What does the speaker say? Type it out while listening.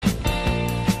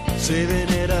saving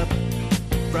it up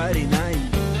Friday night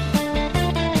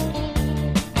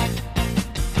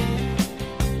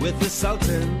with the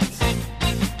Sultans,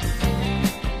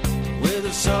 with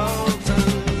the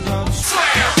Sultans of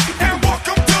Slam and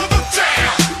welcome to the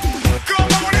jam.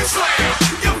 Come on and slam.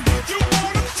 You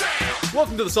wanna jam.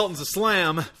 Welcome to the Sultans of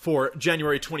Slam for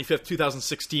January 25th,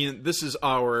 2016. This is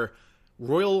our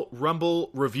Royal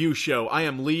Rumble review show. I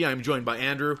am Lee. I'm joined by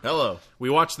Andrew. Hello. We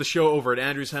watched the show over at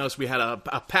Andrew's house. We had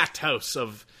a packed house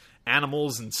of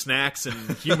animals and snacks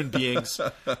and human beings.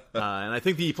 And I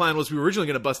think the plan was we were originally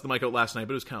going to bust the mic out last night,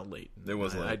 but it was kind of late. It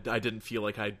was late. I didn't feel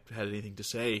like I had anything to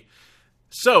say.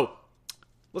 So,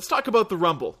 let's talk about the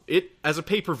Rumble. It as a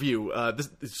pay-per-view.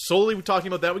 Solely talking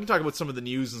about that. We can talk about some of the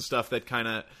news and stuff that kind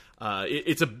of...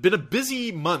 It's been a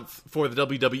busy month for the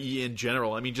WWE in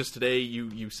general. I mean, just today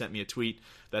you sent me a tweet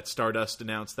that Stardust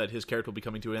announced that his character will be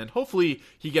coming to an end. Hopefully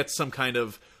he gets some kind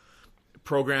of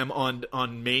program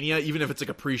on Mania, even if it's like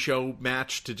a pre-show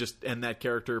match to just end that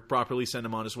character properly, send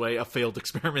him on his way. A failed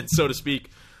experiment, so to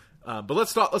speak. But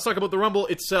let's talk about the Rumble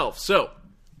itself. So,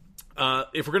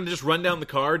 if we're going to just run down the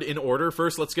card in order,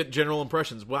 first let's get general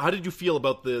impressions. Well, how did you feel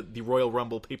about the Royal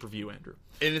Rumble pay-per-view, Andrew?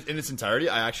 In its entirety,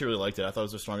 I actually really liked it. I thought it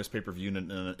was the strongest pay-per-view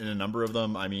in a number of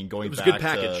them. I mean, going back a good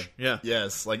package. Yeah.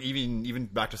 Yes, like even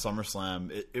back to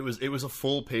SummerSlam, it was a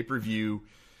full pay-per-view.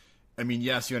 I mean,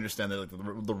 yes, you understand that like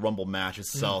the Rumble match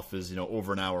itself is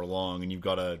over an hour long, and you've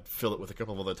got to fill it with a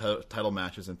couple of other title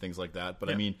matches and things like that.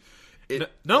 But I mean,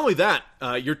 not only that,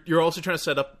 you're also trying to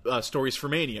set up stories for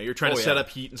Mania. You're trying to set up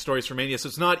heat and stories for Mania. So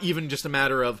it's not even just a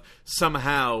matter of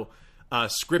somehow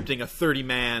scripting a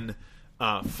 30-man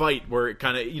fight where it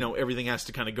kind of everything has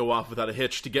to kind of go off without a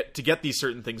hitch to get these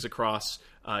certain things across.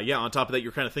 On top of that,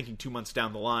 you're kind of thinking 2 months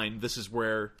down the line. This is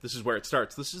where it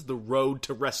starts. This is the road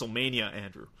to WrestleMania,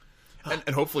 Andrew. And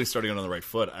hopefully starting on the right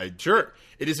foot. Sure.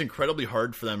 It is incredibly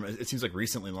hard for them. It seems like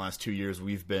recently, in the last 2 years,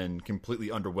 we've been completely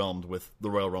underwhelmed with the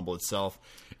Royal Rumble itself.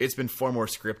 It's been far more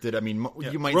scripted. I mean,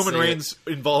 you might Roman say Reigns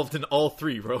involved in all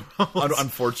three Royal Rumbles.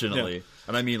 Unfortunately. Yeah.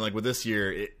 And I mean, like with this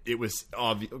year, it was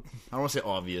obvious. I don't want to say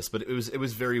obvious, but it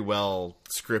was very well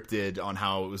scripted on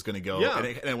how it was going to go. Yeah.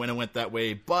 And when it went that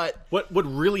way. But what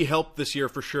really helped this year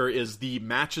for sure is the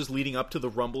matches leading up to the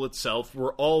Rumble itself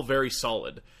were all very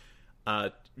solid.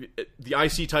 The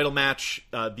IC title match,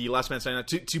 the Last Man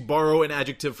Standing, to borrow an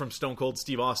adjective from Stone Cold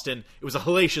Steve Austin, it was a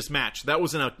hellacious match. That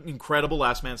was an incredible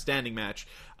Last Man Standing match.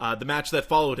 The match that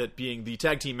followed it being the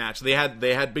tag team match, they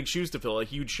had big shoes to fill, a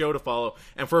huge show to follow,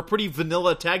 and for a pretty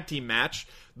vanilla tag team match,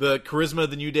 the charisma of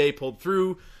the New Day pulled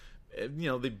through.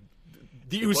 The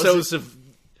Usos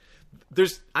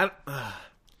have.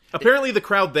 Apparently the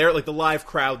crowd there, like the live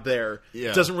crowd there,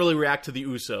 doesn't really react to the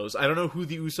Usos. I don't know who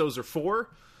the Usos are for.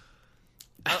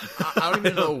 I don't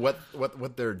even know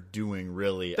what they're doing,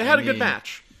 really. They had a good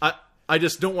match. I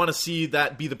just don't want to see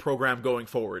that be the program going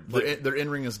forward. Their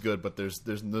in-ring is good, but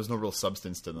there's no real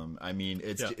substance to them. I mean,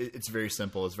 it's very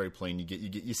simple. It's very plain.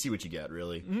 You see what you get,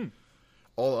 really.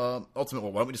 Ultimately,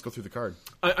 why don't we just go through the card?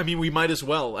 I mean, we might as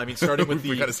well. I mean, starting with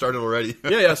we kind of started already.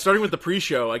 Starting with the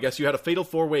pre-show, I guess you had a fatal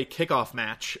four-way kickoff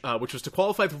match, which was to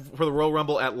qualify for the Royal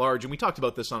Rumble at large, and we talked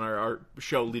about this on our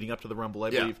show leading up to the Rumble,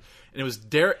 I believe. And it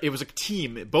was a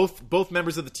team. Both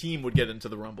members of the team would get into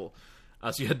the Rumble.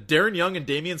 So you had Darren Young and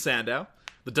Damian Sandow,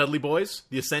 the Dudley Boys,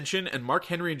 the Ascension, and Mark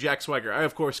Henry and Jack Swagger. I,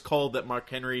 of course, called that Mark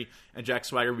Henry and Jack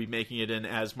Swagger would be making it in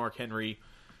as Mark Henry.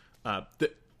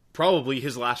 Probably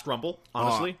his last Rumble,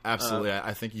 honestly. Absolutely,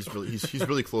 I think he's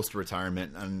really close to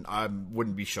retirement, and I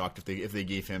wouldn't be shocked if they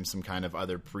gave him some kind of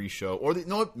other pre-show, or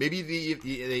maybe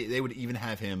they would even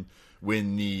have him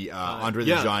win the Andre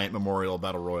the Giant Memorial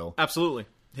Battle Royal. Absolutely,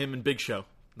 him and Big Show.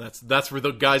 That's where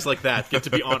the guys like that get to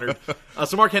be honored.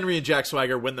 So Mark Henry and Jack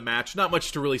Swagger win the match. Not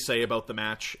much to really say about the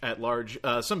match at large.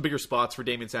 Some bigger spots for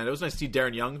Damian Sandow. It was nice to see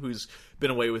Darren Young, who's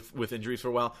been away with injuries for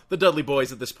a while. The Dudley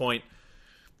Boys at this point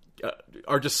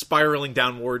are just spiraling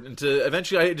downward into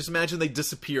eventually I just imagine they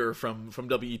disappear from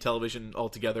WE television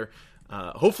altogether.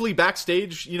 Hopefully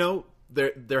backstage,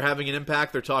 they're having an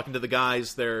impact. They're talking to the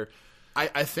guys.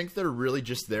 I think they're really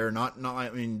just there. Not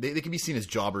I mean they can be seen as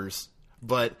jobbers,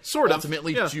 but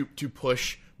ultimately to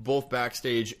push both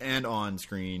backstage and on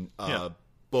screen,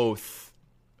 both.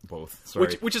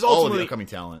 Sorry, which is all ultimately of the upcoming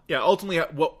talent. Yeah, ultimately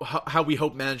how we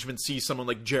hope management sees someone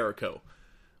like Jericho.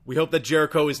 We hope that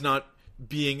Jericho is not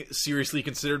being seriously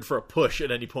considered for a push at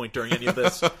any point during any of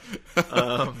this.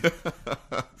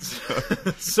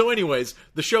 So anyways,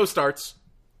 the show starts.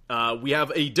 We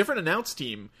have a different announce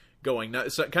team going.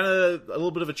 So kind of a little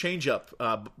bit of a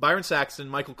change-up. Byron Saxton,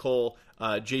 Michael Cole,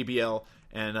 JBL,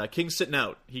 and King's sitting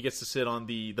out. He gets to sit on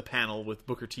the panel with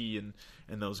Booker T and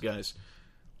those guys.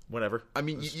 whatever. I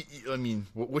mean,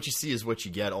 what you see is what you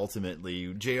get.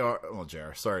 Ultimately,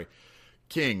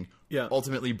 King. Yeah.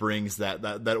 Ultimately brings that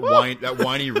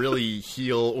whiny, really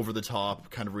heel over the top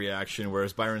kind of reaction.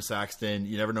 Whereas Byron Saxton,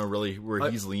 you never know really where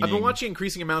he's leaning. I've been watching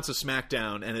increasing amounts of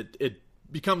SmackDown, and it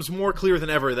becomes more clear than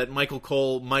ever that Michael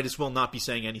Cole might as well not be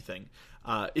saying anything.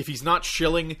 If he's not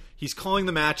shilling, he's calling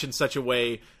the match in such a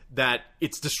way that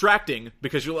it's distracting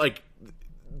because you're like,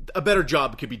 a better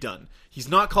job could be done. He's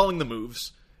not calling the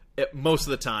moves most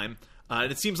of the time. And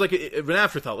it seems like an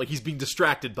afterthought, like he's being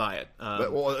distracted by it.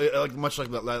 Much like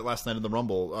that last night in the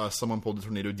Rumble, someone pulled a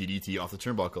tornado DDT off the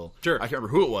turnbuckle. Sure. I can't remember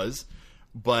who it was,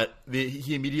 but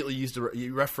he immediately he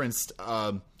referenced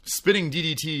spinning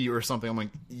DDT or something. I'm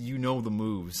like, you know the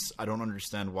moves. I don't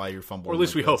understand why you're fumbling. Or at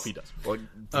least we hope he does. Well,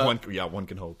 one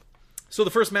can hope. So the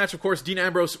first match, of course, Dean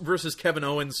Ambrose versus Kevin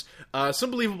Owens.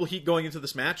 Some believable heat going into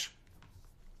this match.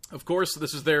 Of course,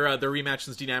 this is their rematch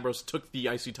since Dean Ambrose took the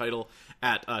IC title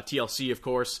at TLC, of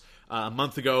course, a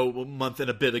month and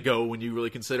a bit ago when you really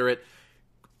consider it.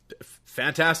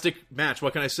 Fantastic match.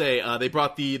 What can I say? They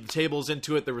brought the tables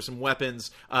into it. There were some weapons.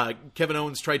 Kevin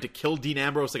Owens tried to kill Dean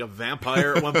Ambrose like a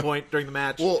vampire at one point during the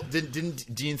match. Well,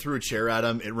 didn't Dean threw a chair at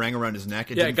him? It rang around his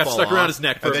neck. It got stuck around his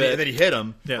neck for a bit. And then he hit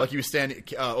him. Yeah. Like he was standing.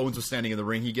 Owens was standing in the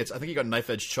ring. I think he got knife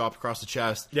edge chopped across the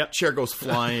chest. Yep. Chair goes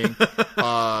flying.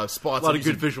 Spots. A lot of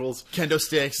good visuals. Kendo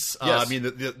sticks. Yes. I mean,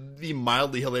 the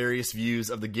mildly hilarious views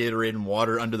of the Gatorade and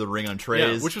water under the ring on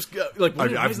trays. Yeah, which was like, I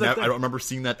don't remember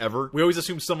seeing that ever. We always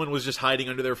assumed someone was just hiding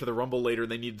under there for the Rumble later,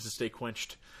 and they needed to stay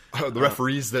quenched. The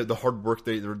referees, the hard work,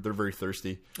 they're very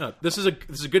thirsty. This is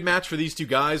a good match for these two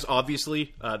guys.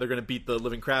 Obviously, they're going to beat the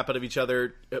living crap out of each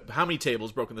other. How many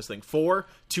tables broke in this thing? 4,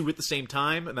 2 at the same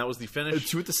time, and that was the finish.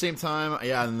 2 at the same time,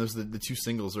 yeah. And there's the 2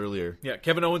 singles earlier. Yeah,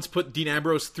 Kevin Owens put Dean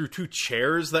Ambrose through 2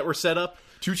 chairs that were set up.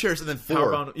 2 chairs and then 4.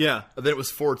 Powerbound, yeah. And then it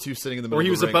was 4-2 sitting in the middle. Or he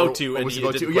of was the ring. about to, and was he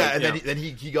about didn't to. quite, Yeah, and yeah. then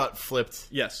he got flipped.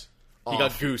 Yes, he off.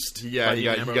 got goosed. Yeah, by he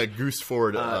Dean got Ambrose. goosed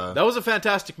forward. That was a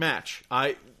fantastic match.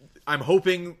 I'm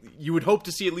hoping you would hope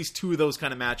to see at least 2 of those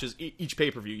kind of matches each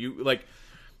pay-per-view. You like,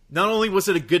 not only was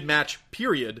it a good match,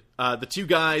 period. The 2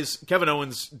 guys, Kevin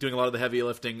Owens doing a lot of the heavy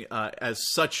lifting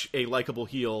as such a likable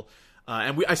heel.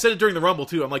 And I said it during the Rumble,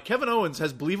 too. I'm like, Kevin Owens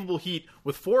has believable heat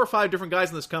with 4 or 5 different guys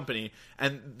in this company,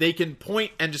 and they can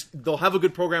point and they'll have a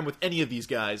good program with any of these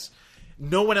guys.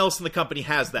 No one else in the company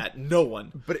has that. No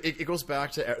one. But it goes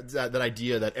back to that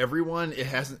idea that everyone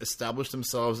hasn't established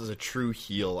themselves as a true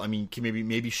heel. I mean,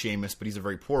 maybe Sheamus, but he's a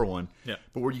very poor one. Yeah.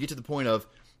 But where you get to the point of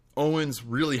Owens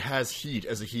really has heat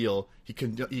as a heel. He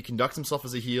conducts himself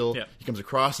as a heel. Yeah. He comes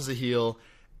across as a heel.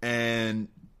 And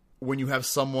when you have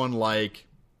someone like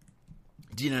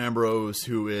Dean Ambrose,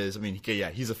 who is, I mean, yeah,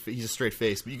 he's a straight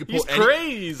face, but you can pull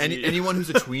crazy. anyone who's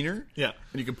a tweener, Yeah.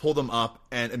 and you can pull them up,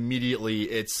 and immediately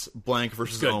it's Blank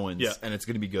versus Good. Owens, Yeah. and it's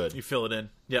going to be good. You fill it in.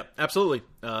 Yeah, absolutely.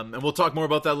 And we'll talk more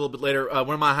about that a little bit later. One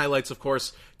of my highlights, of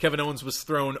course, Kevin Owens was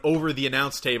thrown over the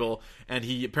announce table, and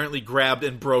he apparently grabbed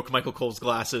and broke Michael Cole's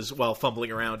glasses while fumbling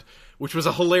around, which was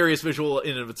a hilarious visual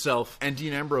in and of itself. And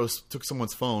Dean Ambrose took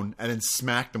someone's phone and then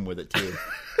smacked him with it too.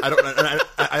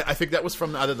 I think that was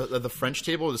from either the French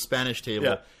table or the Spanish table,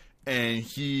 Yeah. and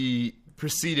he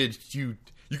proceeded to.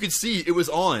 You could see it was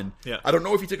on. Yeah. I don't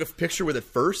know if he took a picture with it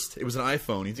first. It was an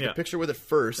iPhone. He took Yeah. a picture with it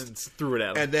first And threw it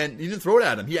at him. and then he didn't throw it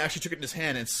at him. He actually took it in his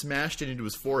hand and smashed it into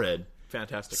his forehead.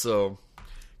 Fantastic. So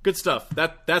Good stuff.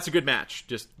 That's a good match,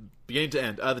 just beginning to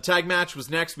end. The tag match was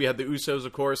next. We had the Usos,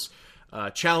 of course,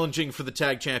 challenging for the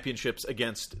tag championships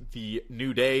against the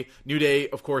New Day. New Day,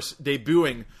 of course,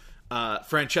 debuting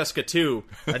Francesca 2,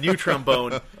 a new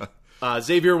trombone.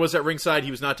 Xavier was at ringside.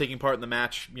 He was not taking part in the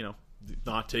match.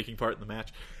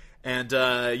 And,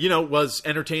 was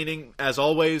entertaining as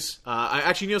always. I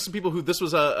actually know some people who this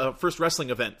was a first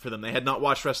wrestling event for them. They had not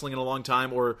watched wrestling in a long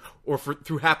time, or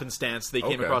through happenstance, they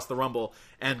came Okay. across the Rumble,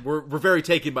 and were very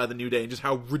taken by the New Day and just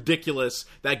how ridiculous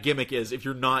that gimmick is. If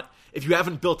you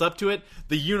haven't built up to it,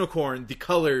 the unicorn, the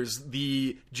colors,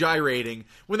 the gyrating.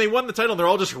 When they won the title, they're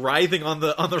all just writhing on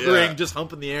the Yeah. ring, just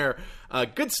humping the air.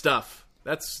 Good stuff.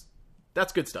 That's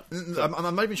good stuff.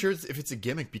 I'm not even sure if it's a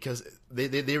gimmick because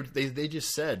they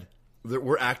just said that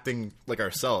we're acting like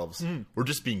ourselves. We're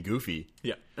just being goofy.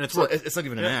 Yeah, and it's So work- it's not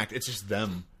even an act. It's just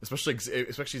them, especially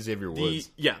Xavier Woods.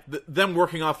 them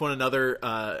working off one another,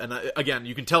 and again,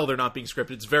 you can tell they're not being scripted.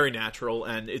 It's very natural,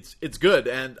 and it's good.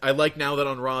 And I like now that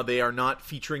on Raw they are not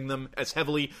featuring them as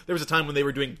heavily. There was a time when they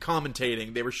were doing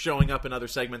commentating; they were showing up in other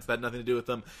segments that had nothing to do with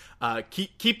them.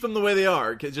 Keep them the way they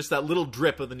are, just that little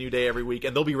drip of the New Day every week,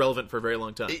 and they'll be relevant for a very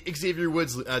long time. Xavier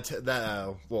Woods,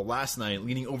 last night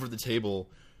leaning over the table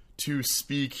to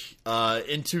speak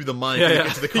into the mic, Yeah.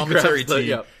 into the He commentary grabs the- team,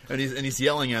 yeah. and he's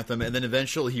yelling at them, and then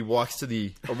eventually he walks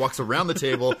around the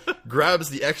table, grabs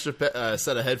the extra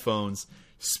set of headphones,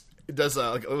 does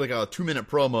like a 2-minute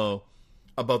promo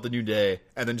about the New Day,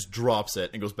 and then just drops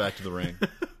it and goes back to the ring.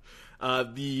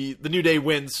 The New Day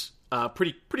wins.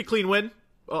 Pretty clean win,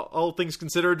 all things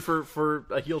considered for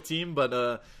a heel team,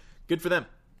 but good for them.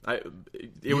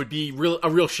 It would be a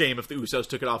real shame if the Usos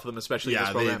took it off of them, especially in this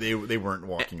Yeah, program. they weren't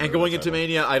walking. And going into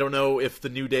Mania, I don't know if the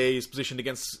New Day is positioned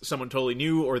against someone totally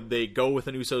new, or they go with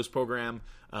an Usos program.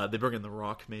 They bring in The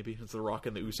Rock, maybe. It's The Rock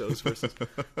and the Usos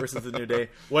versus the New Day.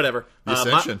 Whatever. The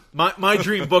Ascension. My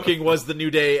dream booking was the New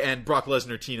Day and Brock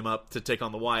Lesnar team up to take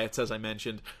on the Wyatts, as I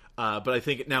mentioned. But I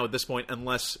think now at this point,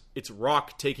 unless it's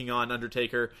Rock taking on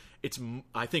Undertaker, it's,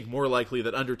 I think, more likely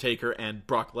that Undertaker and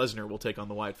Brock Lesnar will take on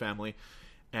the Wyatt family.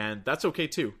 And that's okay,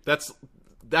 too. That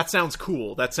sounds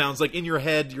cool. That sounds like in your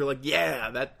head, you're like,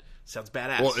 yeah, that sounds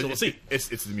badass. Well, so we'll see. It's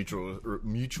the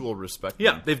mutual respect.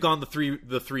 Yeah, thing. they've gone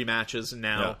the three matches, and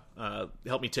now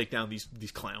help me take down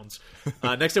these clowns.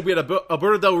 Next up, we had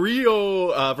Alberto Del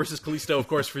Rio versus Kalisto, of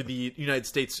course, for the United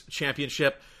States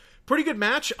Championship. Pretty good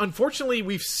match. Unfortunately,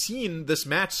 we've seen this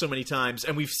match so many times,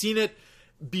 and we've seen it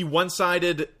be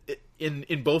one-sided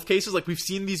in both cases. Like, we've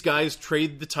seen these guys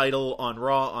trade the title on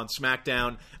Raw, on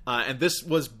SmackDown, and this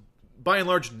was, by and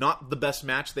large, not the best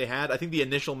match they had. I think the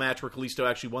initial match where Kalisto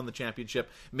actually won the championship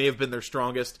may have been their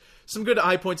strongest. Some good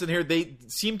high points in here. They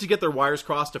seemed to get their wires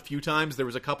crossed a few times. There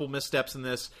was a couple missteps in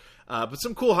this, but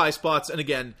some cool high spots. And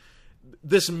again,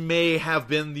 this may have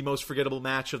been the most forgettable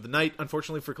match of the night,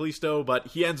 unfortunately for Kalisto, but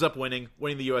he ends up winning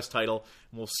the U.S. title,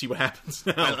 and we'll see what happens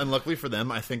now. And luckily for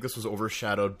them, I think this was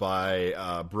overshadowed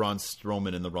by Braun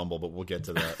Strowman in the Rumble, but we'll get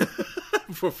to that.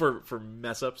 for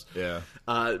mess ups. Yeah.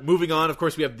 Moving on, of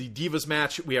course, we have the Divas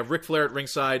match. We have Ric Flair at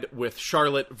ringside with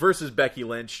Charlotte versus Becky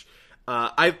Lynch.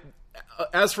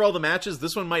 As for all the matches,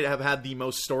 this one might have had the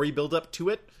most story build up to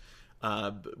it.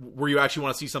 Where you actually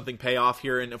want to see something pay off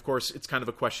here, and of course it's kind of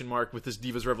a question mark with this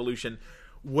Divas Revolution.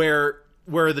 Where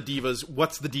are the Divas?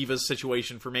 What's the Divas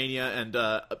situation for Mania? And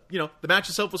the match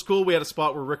itself was cool. We had a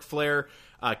spot where Ric Flair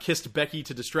kissed Becky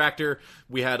to distract her.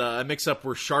 We had a mix-up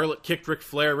where Charlotte kicked Ric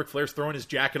Flair. Ric Flair's throwing his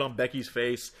jacket on Becky's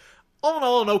face. All in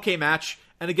all, an okay match.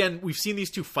 And again, we've seen these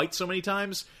two fight so many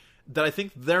times that I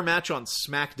think their match on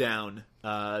SmackDown,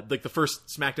 like the first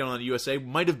SmackDown on the USA,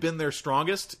 might have been their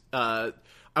strongest.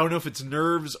 I don't know if it's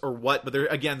nerves or what, but there,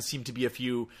 again, seemed to be a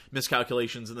few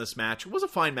miscalculations in this match. It was a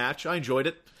fine match. I enjoyed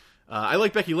it. I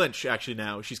like Becky Lynch, actually,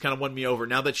 now. She's kind of won me over.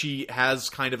 Now that she has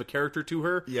kind of a character to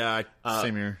her. Yeah,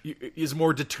 same here. Is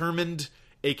more determined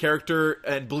a character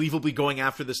and believably going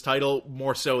after this title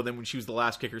more so than when she was the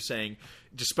last kicker saying,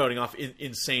 just spouting off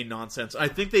insane nonsense. I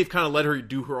think they've kind of let her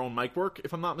do her own mic work,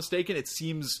 if I'm not mistaken. It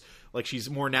seems like she's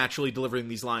more naturally delivering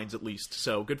these lines, at least.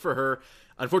 So, good for her.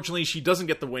 Unfortunately, she doesn't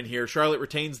get the win here. Charlotte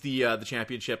retains the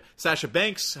championship. Sasha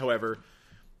Banks, however,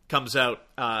 comes out,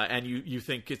 and you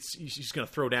think she's going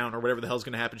to throw down or whatever the hell's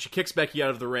going to happen. She kicks Becky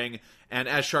out of the ring, and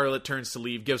as Charlotte turns to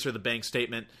leave, gives her the Banks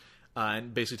statement,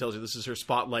 and basically tells her this is her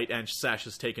spotlight, and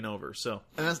Sasha's taken over. So,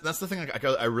 and that's the thing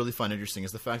I really find interesting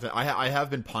is the fact that I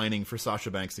have been pining for Sasha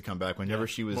Banks to come back whenever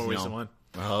she was more ways than one.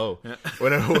 Oh, Yeah.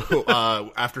 whenever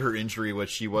after her injury,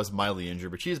 which she was mildly injured,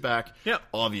 but she's back. Yeah.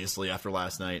 Obviously after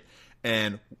last night,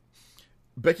 and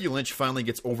Becky Lynch finally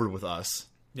gets over with us.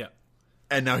 Yeah.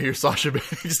 And now here's Sasha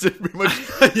Banks to pretty much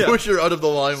push her out of the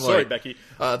limelight. Sorry, Becky.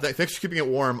 Thanks for keeping it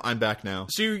warm. I'm back now.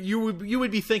 So you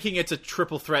would be thinking it's a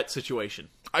triple threat situation.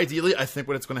 Ideally, I think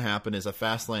what's going to happen is a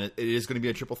Fastlane. It is going to be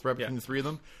a triple threat between the three of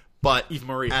them. But Eva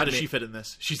Marie, how does she fit in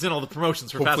this? She's in all the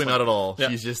promotions for hopefully Fastlane. not at all. Yeah.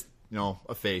 She's just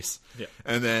a face. Yeah.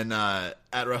 And then at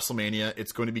WrestleMania,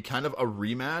 it's going to be kind of a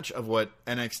rematch of what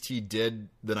NXT did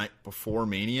the night before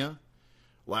Mania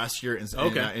last year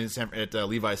at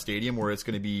Levi's Stadium, where it's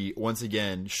going to be once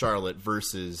again Charlotte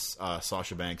versus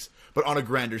Sasha Banks, but on a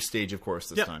grander stage, of course,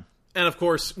 this time. And of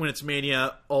course, when it's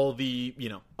Mania, all the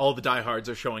diehards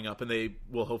are showing up, and they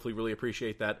will hopefully really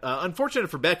appreciate that. Unfortunate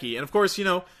for Becky, and of course,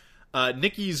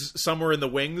 Nikki's somewhere in the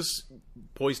wings,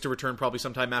 poised to return probably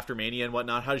sometime after Mania and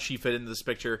whatnot. How does she fit into this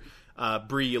picture?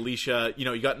 Brie, Alicia,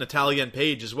 you got Natalya and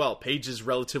Paige as well. Paige is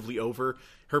relatively over.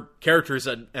 Her character is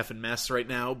an effing mess right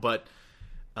now, but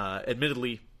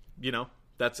admittedly,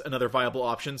 that's another viable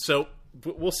option. So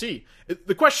we'll see.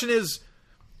 The question is,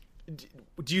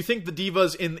 do you think the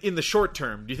Divas in the short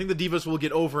term, do you think the Divas will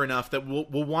get over enough that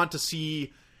we'll want to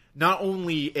see not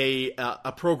only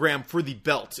a program for the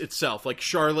belt itself, like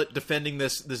Charlotte defending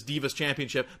this Divas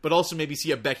championship, but also maybe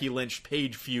see a Becky Lynch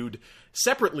Paige feud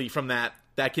separately from that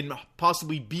can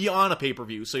possibly be on a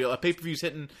pay-per-view. So a pay-per-view's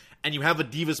hitting and you have a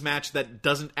Divas match that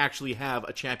doesn't actually have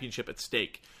a championship at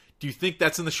stake. Do you think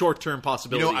that's in the short-term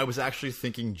possibility? I was actually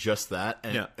thinking just that.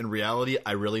 And in reality,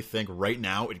 I really think right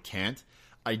now it can't.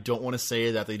 I don't want to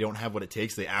say that they don't have what it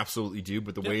takes. They absolutely do.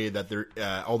 But the way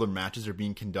that all their matches are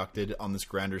being conducted on this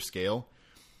grander scale,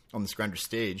 on this grander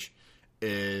stage,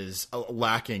 is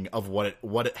lacking of what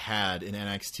it had in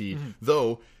NXT. Mm-hmm.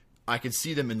 Though I could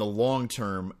see them in the long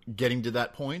term getting to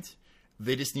that point.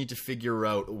 They just need to figure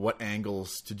out what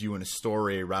angles to do in a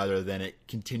story rather than it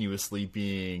continuously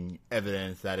being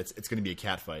evident that it's going to be a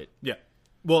catfight. Yeah.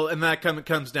 Well, and that kind of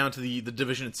comes down to the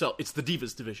division itself. It's the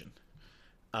Divas division.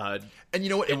 And you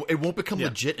know what? It won't become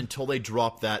legit until they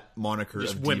drop that moniker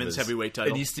Just of women's Divas. heavyweight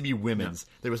title. It needs to be women's.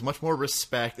 Yeah. There was much more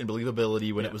respect and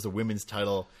believability when it was the women's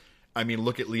title. I mean,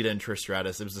 look at Lita and Trish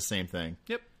Stratus. It was the same thing.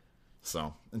 Yep.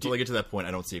 So, until they get to that point,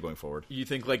 I don't see it going forward. You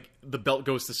think, like, the belt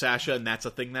goes to Sasha and that's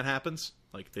a thing that happens?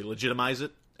 Like, they legitimize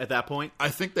it at that point? I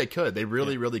think they could. They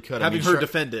really, really could. Having her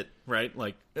defend it, right?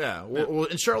 Like, well,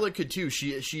 and Charlotte could too.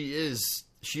 She is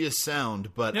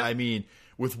sound, but I mean,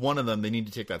 with one of them, they need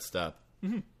to take that step.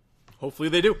 Mm-hmm. Hopefully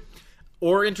they do.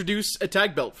 Or introduce a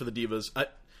tag belt for the Divas.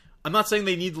 I'm not saying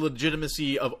they need the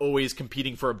legitimacy of always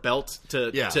competing for a belt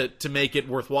to make it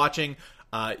worth watching.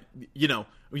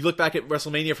 When you look back at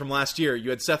WrestleMania from last year, you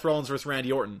had Seth Rollins versus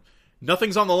Randy Orton.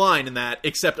 Nothing's on the line in that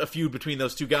except a feud between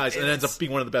those two guys, and it ends up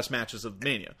being one of the best matches of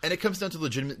Mania. And it comes down to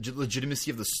legitimacy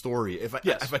of the story. If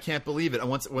I can't believe it, and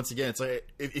once again, it's like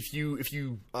if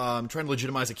you trying to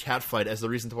legitimize a cat fight as the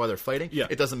reason to why they're fighting,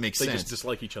 it doesn't make sense. They just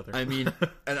dislike each other. I mean,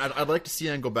 and I'd like to see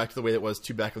them go back to the way that was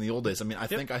back in the old days. I mean, I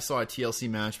think I saw a TLC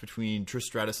match between Trish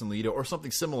Stratus and Lita, or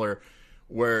something similar,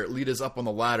 where Lita's up on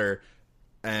the ladder.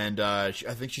 And I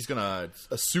think she's gonna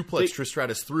suplex Trish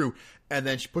Stratus through, and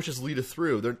then she pushes Lita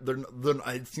through. They're,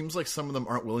 it seems like some of them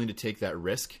aren't willing to take that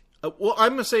risk. Well,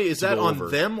 I'm gonna say, is that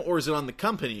on them or is it on the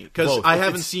company? Because I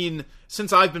haven't seen,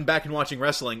 since I've been back and watching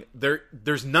wrestling,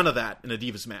 there's none of that in a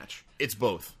Divas match. It's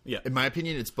both. Yeah, in my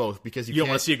opinion, it's both, because you don't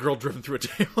want to see a girl driven through a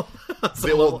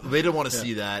table. They don't want to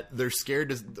see that. They're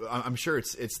scared. I'm sure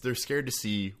they're scared to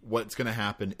see what's going to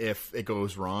happen if it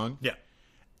goes wrong. Yeah.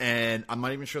 And I'm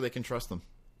not even sure they can trust them.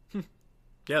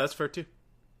 Yeah, that's fair too.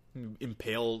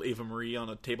 Impale Ava Marie on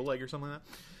a table leg or something like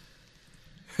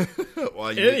that. Well,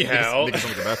 anyhow, make it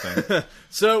sound like a bad thing.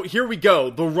 So here we go,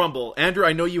 the Rumble. Andrew,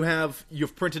 I know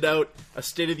you've printed out a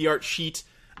state-of-the-art sheet.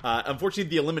 Unfortunately,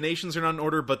 the eliminations are not in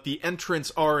order, but the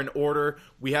entrants are in order.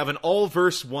 We have an all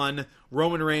versus one,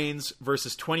 Roman Reigns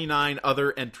versus 29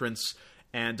 other entrants.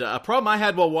 And a problem I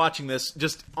had while watching this,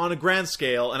 just on a grand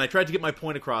scale, and I tried to get my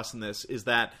point across in this, is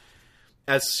that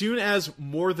as soon as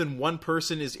more than one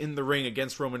person is in the ring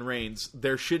against Roman Reigns,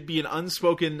 there should be an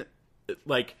unspoken,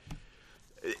 like...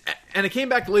 And it came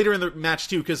back later in the match,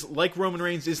 too, because like Roman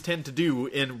Reigns tend to do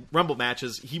in Rumble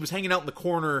matches, he was hanging out in the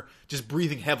corner, just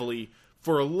breathing heavily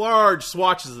for large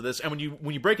swatches of this. And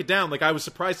when you break it down, like I was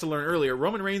surprised to learn earlier,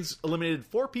 Roman Reigns eliminated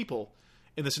 4 people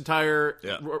in this entire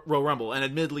Royal Rumble. And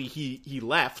admittedly, he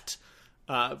left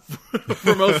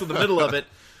for most of the middle of it.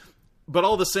 But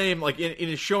all the same, like in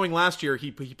his showing last year, he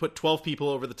put 12 people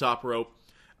over the top rope.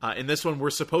 In this one,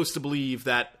 we're supposed to believe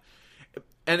that...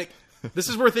 And this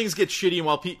is where things get shitty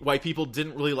and why people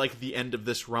didn't really like the end of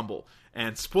this Rumble.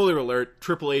 And spoiler alert,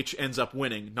 Triple H ends up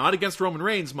winning. Not against Roman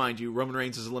Reigns, mind you. Roman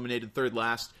Reigns is eliminated third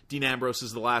last. Dean Ambrose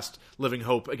is the last living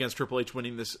hope against Triple H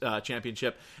winning this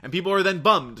championship. And people are then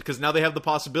bummed because now they have the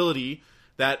possibility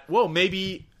that, whoa,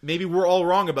 maybe we're all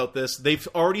wrong about this. They've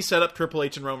already set up Triple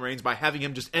H and Roman Reigns by having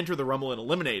him just enter the Rumble and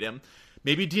eliminate him.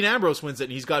 Maybe Dean Ambrose wins it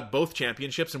and he's got both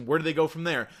championships, and where do they go from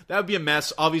there? That would be a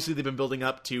mess. Obviously, they've been building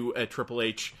up to a Triple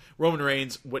H Roman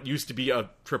Reigns, what used to be a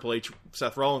Triple H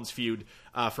Seth Rollins feud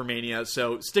for Mania.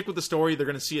 So stick with the story. They're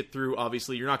going to see it through,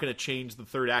 obviously. You're not going to change the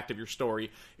third act of your story.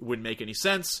 It wouldn't make any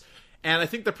sense. And I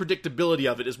think the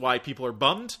predictability of it is why people are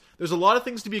bummed. There's a lot of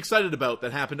things to be excited about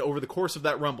that happened over the course of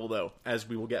that Rumble, though, as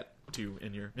we will get to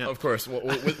in your... Yeah. Of course.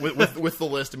 With the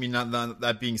list, I mean, not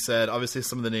that being said, obviously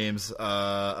some of the names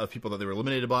of people that they were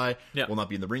eliminated by will not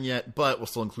be in the ring yet, but we'll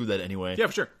still include that anyway. Yeah,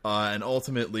 for sure. And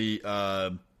ultimately,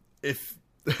 if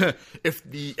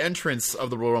the entrance of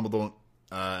the Royal Rumble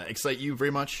don't excite you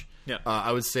very much,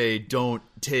 I would say don't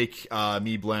take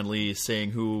me blandly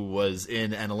saying who was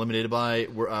in and eliminated by,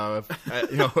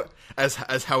 as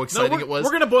how exciting it was.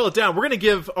 We're going to boil it down. We're going to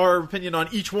give our opinion on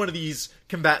each one of these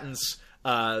combatants'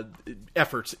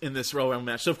 effort in this Royal Rumble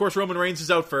match. So, of course, Roman Reigns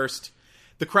is out first.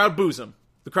 The crowd boos him.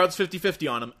 The crowd's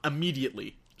 50-50 on him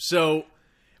immediately. So,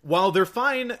 while they're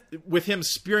fine with him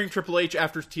spearing Triple H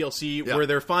after TLC, where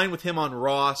they're fine with him on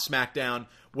Raw, SmackDown,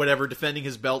 whatever, defending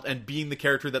his belt and being the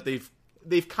character that they've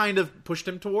they've kind of pushed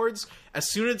him towards. As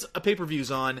soon as a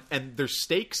pay-per-view's on and there's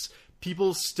stakes,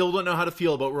 people still don't know how to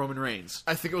feel about Roman Reigns.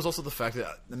 I think it was also the fact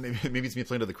that maybe it's me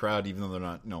playing to the crowd, even though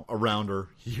they're not, around or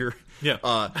here.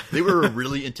 Yeah. They were a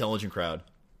really intelligent crowd.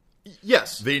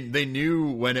 Yes. They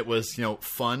knew when it was,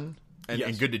 fun and, Yes.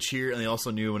 and good to cheer, and they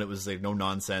also knew when it was like no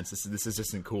nonsense. This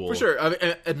isn't cool. For sure.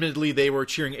 Admittedly, they were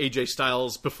cheering AJ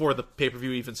Styles before the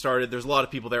pay-per-view even started. There's a lot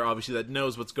of people there, obviously, that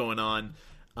knows what's going on.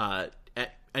 And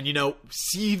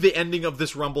see the ending of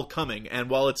this Rumble coming. And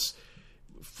while it's,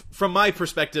 from my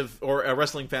perspective, or a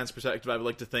wrestling fan's perspective, I would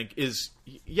like to think, is,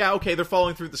 yeah, okay, they're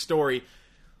following through the story.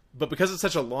 But because it's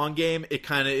such a long game, it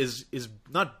kind of is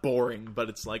not boring, but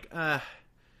it's like,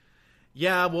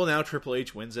 yeah, well, now Triple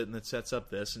H wins it, and it sets up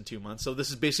this in 2 months. So this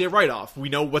is basically a write-off. We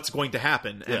know what's going to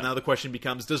happen. And now the question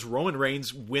becomes, does Roman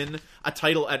Reigns win a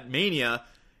title at Mania?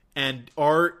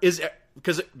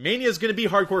 Because Mania is going to be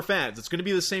hardcore fans. It's going to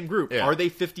be the same group. Yeah. Are they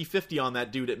 50-50 on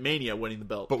that dude at Mania winning the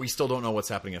belt? But we still don't know what's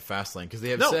happening at Fastlane, because they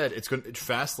have said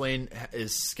Fastlane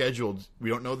is scheduled. We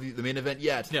don't know the main event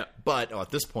yet. Yeah. But at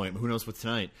this point, who knows what's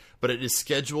tonight? But it is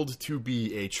scheduled to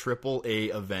be a Triple A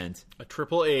event. A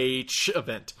Triple H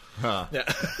event. Huh.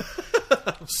 Yeah.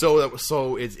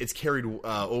 So it's carried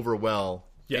over well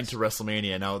Yes. into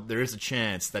WrestleMania. Now there is a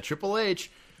chance that Triple H.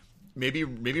 Maybe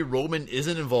Roman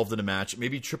isn't involved in a match.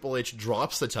 Maybe Triple H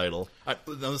drops the title. Now,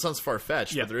 this sounds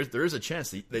far-fetched, Yeah. but there is a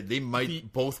chance that they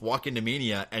might both walk into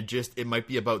Mania and it might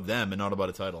be about them and not about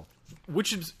a title.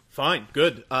 Which is fine,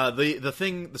 good.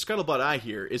 The scuttlebutt I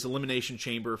hear is Elimination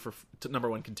Chamber for number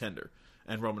one contender,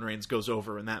 and Roman Reigns goes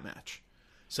over in that match.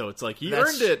 So it's like he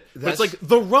earned it. But it's like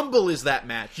the Rumble is that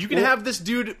match. You can have this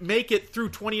dude make it through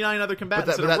 29 other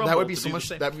combatants. That would be so much.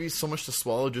 That would be so much to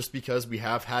swallow, just because we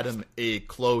have had him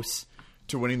close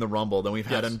to winning the Rumble. Then we've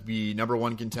had him be number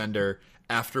one contender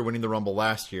after winning the Rumble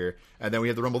last year, and then we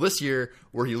have the Rumble this year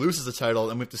where he loses the title,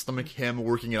 and we have to stomach him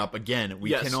working it up again.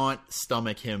 We cannot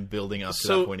stomach him building up to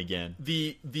that point again.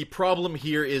 The problem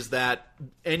here is that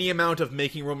any amount of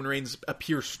making Roman Reigns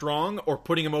appear strong or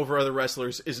putting him over other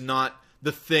wrestlers is not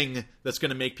the thing that's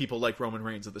going to make people like Roman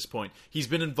Reigns at this point. He's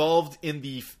been involved in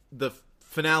the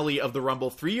finale of the Rumble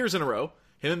 3 years in a row.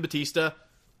 Him and Batista,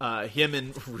 him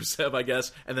and Rusev, I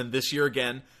guess, and then this year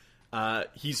again.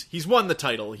 He's won the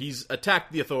title. He's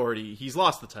attacked the Authority. He's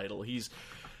lost the title.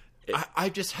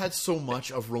 I've just had so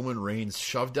much of Roman Reigns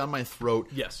shoved down my throat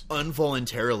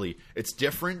involuntarily. It's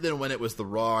different than when it was The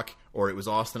Rock or it was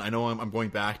Austin. I know I'm going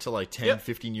back to like 10,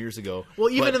 15 years ago. Well,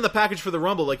 even in the package for the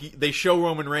Rumble, like they show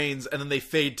Roman Reigns and then they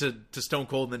fade to Stone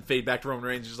Cold and then fade back to Roman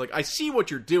Reigns. It's just like, I see what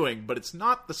you're doing, but it's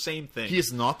not the same thing. He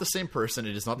is not the same person.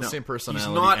 It is not the same personality.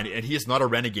 He's not and he is not a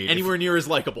renegade. Anywhere near as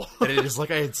likable. And it is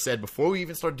like I had said before we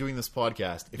even started doing this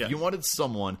podcast, if you wanted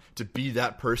someone to be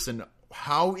that person,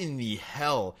 how in the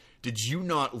hell did you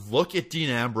not look at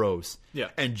Dean Ambrose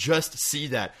and just see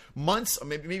that? Months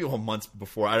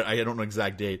before, I don't know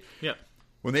exact date. Yeah.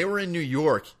 When they were in New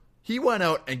York, he went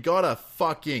out and got a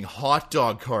fucking hot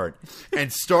dog cart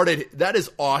and started. That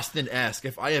is Austin-esque.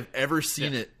 If I have ever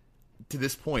seen it to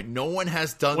this point, no one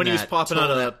has done when that. When he was popping out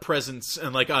of presents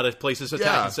and like out of places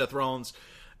attacking Seth Rollins.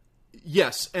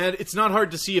 Yes, and it's not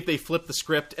hard to see if they flip the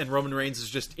script and Roman Reigns is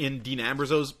just in Dean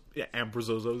Ambrose's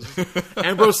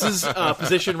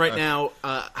position right now.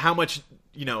 How much,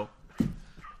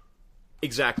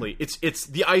 exactly. It's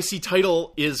the IC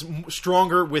title is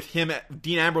stronger with him,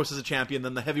 Dean Ambrose as a champion,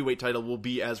 than the heavyweight title will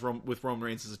be with Roman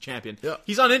Reigns as a champion. Yeah.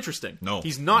 He's uninteresting. No,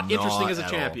 he's not interesting as a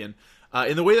champion.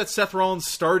 In the way that Seth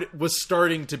Rollins was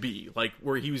starting to be, like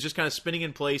where he was just kind of spinning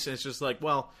in place, and it's just like,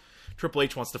 well, Triple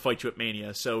H wants to fight you at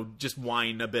Mania, so just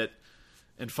whine a bit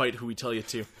and fight who we tell you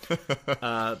to.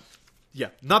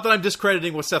 Not that I'm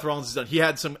discrediting what Seth Rollins has done. He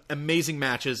had some amazing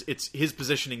matches. It's his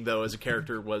positioning, though, as a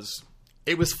character was...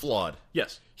 It was flawed.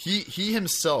 Yes. He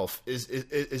himself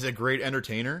is a great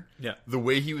entertainer. Yeah. The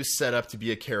way he was set up to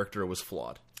be a character was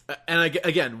flawed. And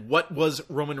again, what was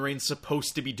Roman Reigns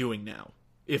supposed to be doing now?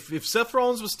 If Seth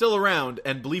Rollins was still around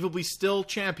and believably still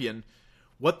champion...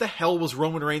 What the hell was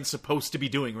Roman Reigns supposed to be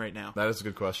doing right now? That is a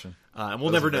good question. And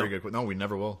we'll never know. No, we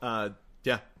never will.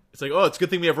 It's like, it's a good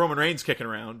thing we have Roman Reigns kicking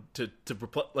around to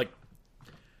like,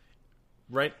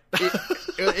 right?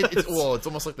 It's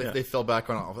almost like they fell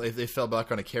back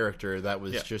on a character that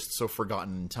was just so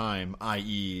forgotten in time.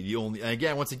 I.e.,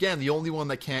 once again, the only one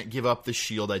that can't give up the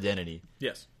Shield identity.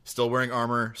 Yes. Still wearing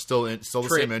armor, still the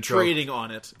same intro, trading on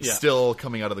it, still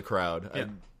coming out of the crowd. Yeah.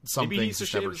 Some Maybe things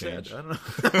just never change. I don't know.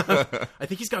 I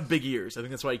think he's got big ears. I think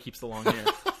that's why he keeps the long hair.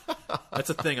 That's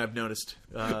a thing I've noticed.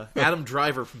 Adam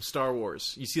Driver from Star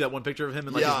Wars. You see that one picture of him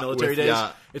in his military days?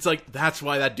 Yeah. It's like, that's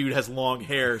why that dude has long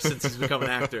hair since he's become an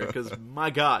actor. Because,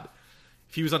 my God,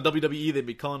 If he was on WWE, they'd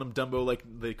be calling him Dumbo like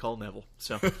they call Neville.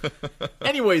 So,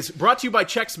 anyways, brought to you by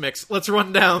Chex Mix. Let's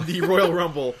run down the Royal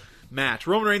Rumble match.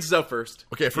 Roman Reigns is out first.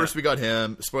 Okay, first we got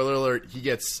him. Spoiler alert, he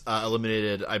gets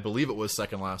eliminated, I believe it was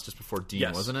second last, just before Dean,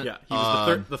 Yes, wasn't it? Yeah, he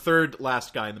was the third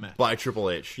last guy in the match. By Triple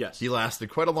H. Yes. He lasted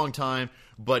quite a long time,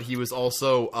 but he was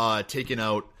also taken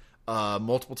out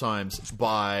multiple times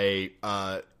by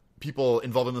people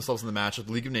involving themselves in the match, like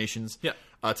the League of Nations,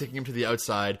 taking him to the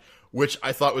outside, which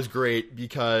I thought was great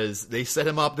because they set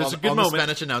him up There's on a good the moment.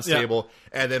 Spanish announce Yeah. table,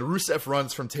 and then Rusev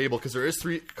runs from table, because there is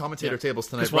 3 commentator tables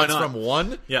tonight, 'Cause why runs not? from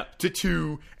 1 Yeah. to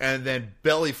 2, and then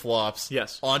belly flops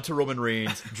Yes. onto Roman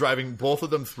Reigns, driving both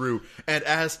of them through. And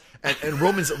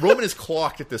Roman is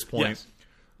clocked at this point. Yes.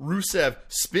 Rusev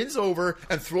spins over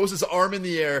and throws his arm in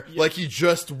the air like he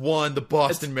just won the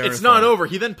Boston Marathon. It's not over.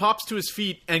 He then pops to his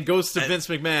feet and goes to Vince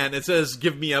McMahon and says,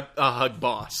 "Give me a hug,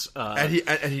 boss." And he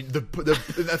I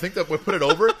think that what put it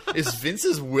over is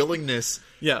Vince's willingness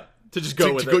to just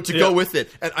go with it. go with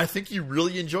it. And I think he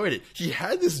really enjoyed it. He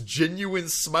had this genuine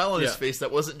smile on his Yeah. face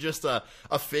that wasn't just a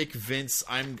fake Vince.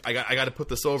 I got to put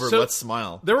this over. So, Let's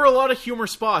smile. There were a lot of humor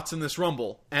spots in this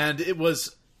Rumble, and it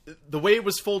was the way it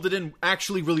was folded in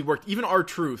actually really worked. Even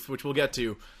R-Truth, which we'll get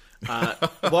to. A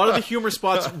lot of the humor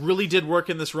spots really did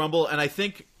work in this Rumble, and I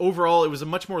think overall it was a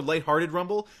much more lighthearted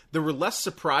Rumble. There were less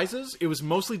surprises. It was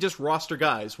mostly just roster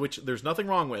guys, which there's nothing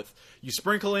wrong with. You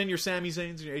sprinkle in your Sami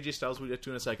Zayns and your AJ Styles, we'll get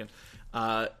to in a second.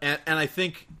 And I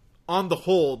think on the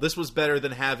whole, this was better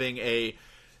than having a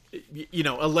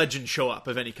legend show up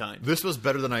of any kind. This was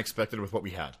better than I expected with what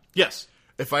we had. Yes.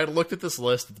 If I had looked at this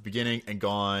list at the beginning and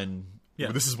gone,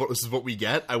 Yeah. this is what we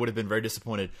get, I would have been very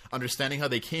disappointed. Understanding how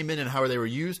they came in and how they were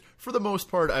used, for the most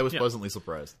part, I was pleasantly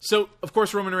surprised. So, of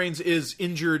course, Roman Reigns is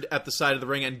injured at the side of the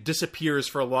ring and disappears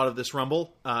for a lot of this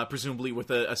Rumble, presumably with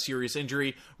a serious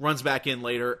injury. Runs back in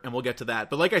later, and we'll get to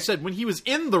that. But like I said, when he was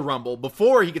in the Rumble,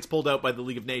 before he gets pulled out by the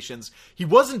League of Nations, he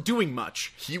wasn't doing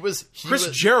much.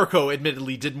 Chris Jericho,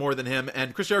 admittedly, did more than him,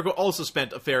 and Chris Jericho also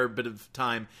spent a fair bit of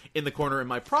time in the corner. And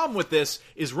my problem with this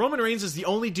is Roman Reigns is the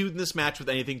only dude in this match with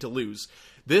anything to lose.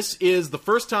 This is the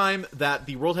first time that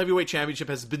the World Heavyweight Championship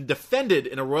has been defended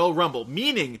in a Royal Rumble,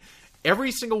 meaning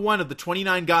every single one of the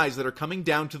 29 guys that are coming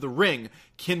down to the ring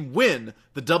can win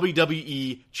the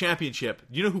WWE Championship.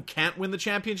 You know who can't win the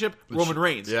championship? Roman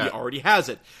Reigns. Yeah. He already has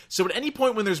it. So at any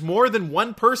point when there's more than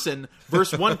one person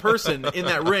versus one person in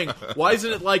that ring, why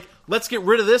isn't it like, let's get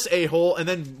rid of this a-hole and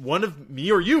then one of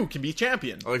me or you can be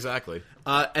champion? Oh, exactly.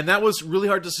 And that was really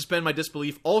hard to suspend my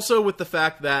disbelief. Also with the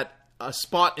fact that a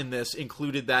spot in this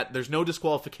included that there's no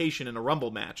disqualification in a Rumble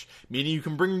match, meaning you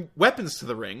can bring weapons to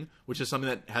the ring, which is something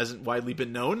that hasn't widely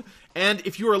been known. And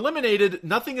if you are eliminated,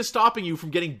 nothing is stopping you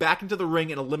from getting back into the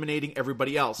ring and eliminating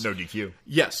everybody else. No DQ.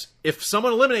 Yes. If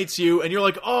someone eliminates you and you're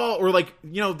like, oh, or like,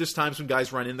 there's times when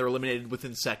guys run in, they're eliminated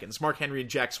within seconds. Mark Henry and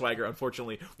Jack Swagger,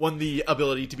 unfortunately, won the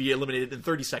ability to be eliminated in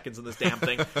 30 seconds in this damn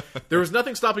thing. There was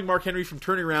nothing stopping Mark Henry from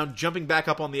turning around, jumping back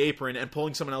up on the apron, and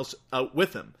pulling someone else out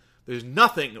with him. There's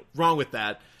nothing wrong with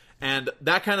that. And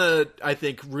that kind of, I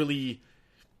think, really...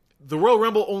 The Royal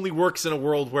Rumble only works in a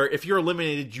world where if you're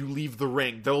eliminated, you leave the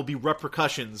ring. There will be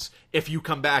repercussions if you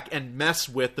come back and mess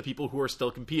with the people who are still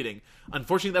competing.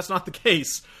 Unfortunately, that's not the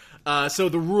case. So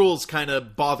the rules kind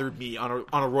of bothered me on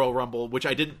a Royal Rumble, which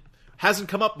hasn't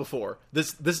come up before.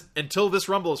 This until this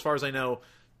Rumble, as far as I know,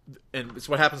 and it's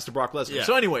what happens to Brock Lesnar. Yeah.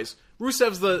 So anyways,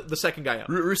 Rusev's the second guy out.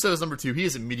 Rusev is number 2. He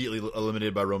is immediately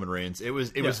eliminated by Roman Reigns. It was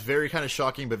very kind of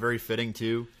shocking, but very fitting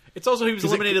too. It's also he was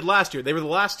eliminated last year. They were the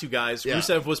last two guys. Yeah.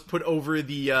 Rusev was put over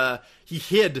the... he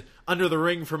hid under the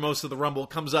ring for most of the Rumble,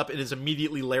 comes up and is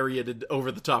immediately lariated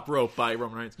over the top rope by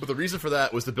Roman Reigns. But the reason for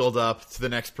that was to build up to the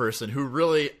next person, who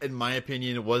really, in my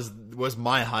opinion, was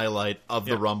my highlight of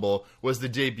the Rumble, was the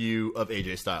debut of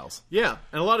AJ Styles. Yeah,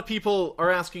 and a lot of people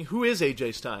are asking, who is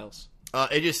AJ Styles?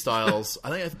 AJ Styles, I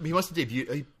think he must have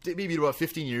debuted. He debuted about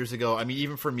 15 years ago. I mean,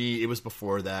 even for me, it was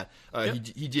before that.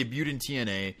 He debuted in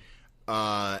TNA.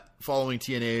 Following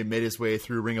TNA, made his way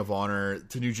through Ring of Honor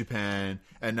to New Japan,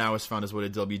 and now has found his way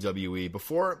to WWE.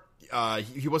 Before,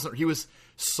 he was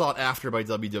sought after by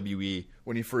WWE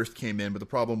when he first came in, but the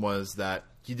problem was that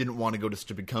he didn't want to go to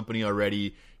such a big company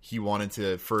already. He wanted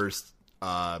to first,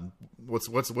 what's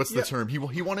the term? He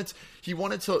wanted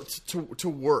to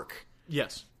work.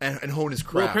 Yes. And hone his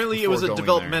craft. Well, apparently it was a before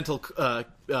going developmental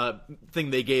thing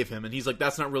they gave him, and he's like,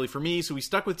 that's not really for me, so he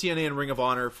stuck with TNA and Ring of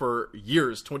Honor for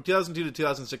years, 2002 to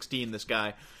 2016, this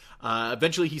guy.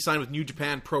 Eventually he signed with New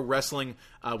Japan Pro Wrestling,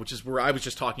 which is where I was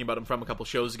just talking about him from a couple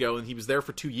shows ago, and he was there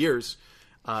for 2 years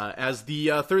as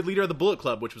the third leader of the Bullet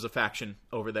Club, which was a faction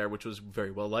over there, which was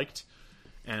very well liked.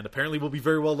 and apparently will be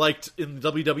very well liked in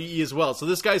the WWE as well. So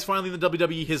this guy's finally in the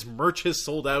WWE. His merch has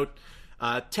sold out.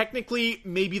 Technically,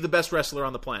 maybe the best wrestler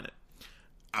on the planet.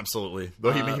 Absolutely.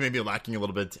 Though he may be lacking a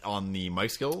little bit on the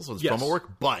mic skills with his Yes. promo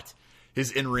work, but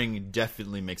his in-ring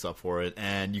definitely makes up for it,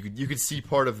 and you could see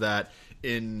part of that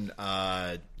in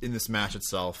this match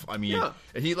itself. I mean, Yeah.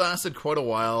 and he lasted quite a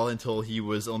while until he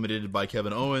was eliminated by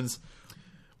Kevin Owens.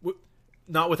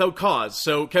 Not without cause.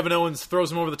 So Kevin Owens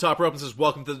throws him over the top rope and says,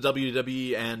 "Welcome to the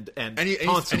WWE," and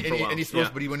taunts him for a while. And he throws,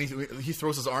 Yeah. but when he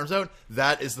throws his arms out,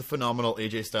 that is the phenomenal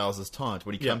AJ Styles' taunt.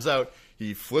 When he comes out,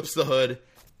 he flips the hood,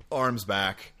 arms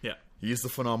back. Yeah. He's the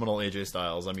phenomenal AJ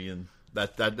Styles. I mean,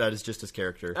 that is just his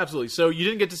character. Absolutely. So you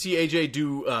didn't get to see AJ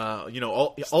do,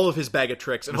 all of his bag of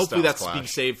tricks, and hopefully Styles that's clash. being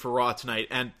saved for Raw tonight.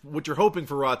 And what you're hoping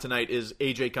for Raw tonight is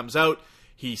AJ comes out,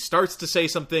 he starts to say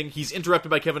something, he's interrupted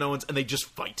by Kevin Owens, and they just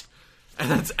fight. And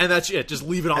that's it. Just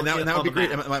leave it on. And that would on be the great.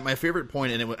 mat. And my favorite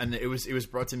point, and it was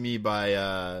brought to me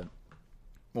by,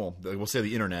 well, we'll say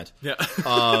the internet. Yeah.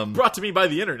 Brought to me by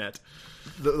the internet.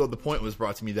 The point was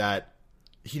brought to me that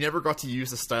he never got to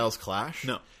use the Styles Clash.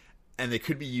 No. And they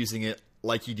could be using it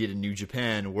like he did in New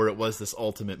Japan, where it was this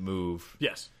ultimate move.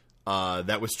 Yes.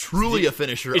 That was truly a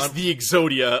finisher. It's the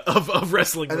Exodia of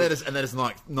wrestling. and that is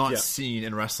not Yeah. seen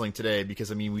in wrestling today,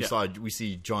 because I mean we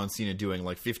see John Cena doing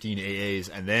like 15 AAs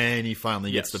and then he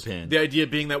finally gets the pin. The idea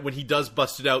being that when he does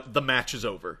bust it out, the match is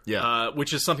over. Yeah.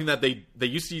 Which is something that they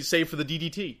used to say for the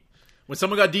DDT. When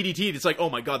someone got DDT'd, it's like, oh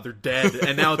my god, they're dead.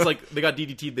 And now it's like they got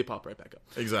DDT'd, they pop right back up.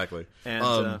 Exactly.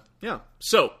 And yeah.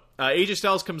 So AJ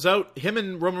Styles comes out. Him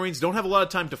and Roman Reigns don't have a lot of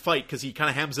time to fight because he kind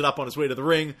of hams it up on his way to the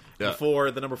ring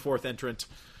before the number 4th entrant.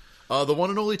 The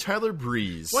one and only Tyler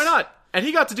Breeze. Why not? And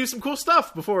he got to do some cool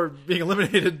stuff before being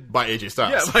eliminated By AJ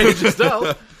Styles. Yeah, by AJ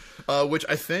Styles. Which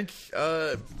I think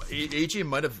AJ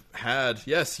might have had.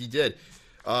 Yes, he did.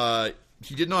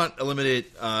 He did not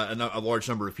eliminate a large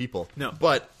number of people. No.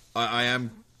 But I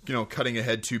am, cutting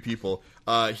ahead 2 people.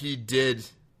 He did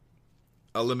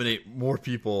eliminate more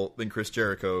people than Chris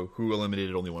Jericho, who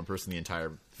eliminated only one person the entire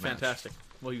match. Fantastic.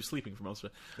 Well, he was sleeping for most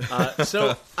of it.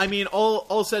 So, I mean,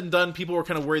 all said and done, people were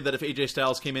kind of worried that if AJ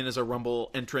Styles came in as a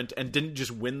Rumble entrant and didn't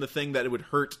just win the thing, that it would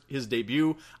hurt his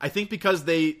debut. I think because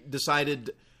they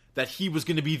decided that he was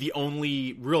going to be the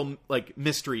only real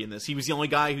mystery in this. He was the only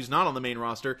guy who's not on the main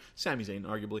roster, Sami Zayn,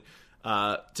 arguably,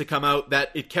 to come out, that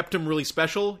it kept him really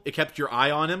special. It kept your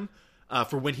eye on him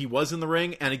for when he was in the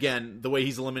ring. And again, the way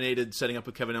he's eliminated, setting up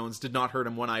with Kevin Owens, did not hurt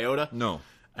him one iota. No.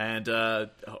 And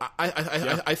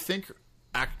I think,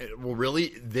 well, really,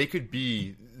 they could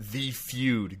be the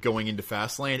feud going into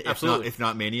Fastlane, Absolutely. if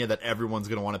not Mania, that everyone's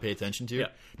going to want to pay attention to. Yeah.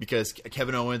 Because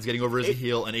Kevin Owens getting over as a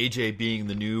heel, and AJ being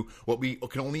the new, what we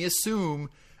can only assume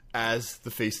as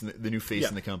the face, the new face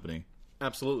in the company.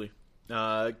 Absolutely.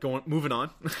 Moving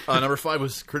on. Number 5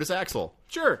 was Curtis Axel.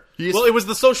 Sure. He's- Well, it was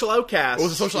the Social Outcast. It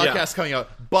was a social outcast coming out,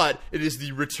 but it is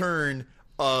the return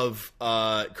of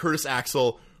Curtis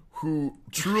Axel, who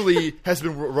truly has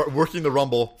been working the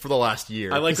Rumble for the last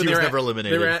year. I like because that he was never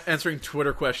eliminated. They were answering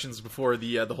Twitter questions before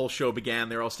the whole show began.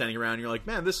 They were all standing around. And you're like,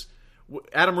 man,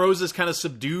 Adam Rose is kind of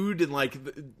subdued,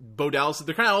 and Bo Dallas,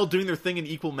 they're kind of all doing their thing in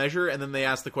equal measure. And then they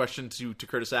asked the question to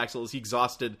Curtis Axel: is he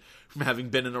exhausted from having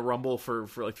been in a Rumble for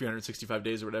like 365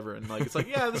 days or whatever? And it's like,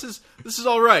 yeah, this is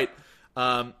all right.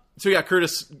 So yeah,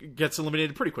 Curtis gets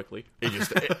eliminated pretty quickly.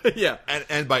 Yeah,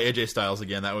 and by AJ Styles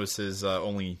again. That was his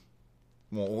only.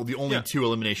 Well, the only 2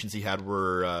 eliminations he had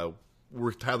were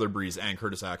Tyler Breeze and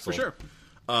Curtis Axel. for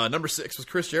sure. Number 6 was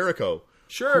Chris Jericho.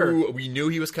 Sure. Who we knew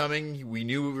he was coming. We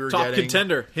knew we were Top getting.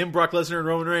 contender. Him, Brock Lesnar, and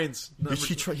Roman Reigns. And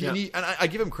I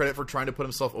give him credit for trying to put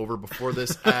himself over before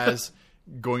this as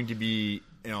going to be,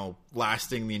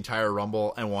 lasting the entire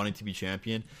Rumble and wanting to be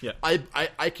champion. Yeah.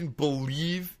 I can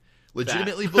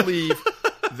legitimately believe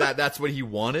that that's what he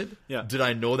wanted. Yeah. Did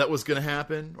I know that was going to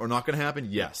happen or not going to happen?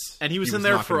 Yes. And he was in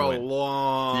there not for gonna a win.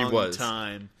 long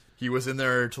time. He was in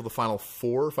there until the final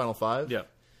 5. Yeah.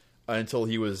 Until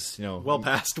he was, Well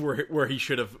past where he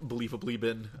should have believably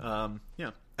been.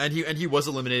 Yeah. and he was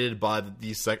eliminated by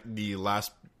the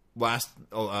last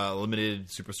eliminated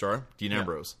superstar, Dean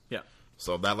Ambrose. Yeah.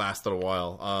 So that lasted a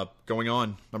while. Going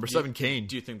on, number 7, Kane.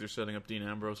 Do you think they're setting up Dean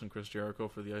Ambrose and Chris Jericho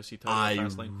for the IC title I at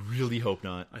Fastlane? really hope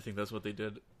not. I think that's what they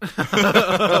did.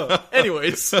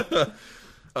 Anyways.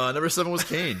 Number 7 was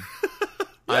Kane.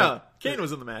 Yeah. Kane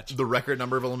was in the match. The record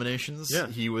number of eliminations. Yeah.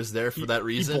 He was there for that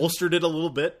reason. He bolstered it a little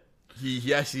bit.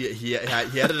 He added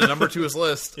a number to his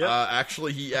list. Yeah.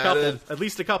 Actually, he Couple. added At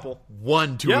least a couple.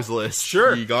 1 to Yeah, his list.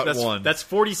 Sure. He got 1. That's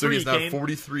 43, So he's now Kane.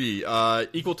 43.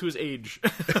 Equal to his age.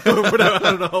 I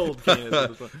don't know how old Kane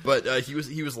is. But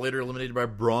he was later eliminated by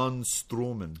Braun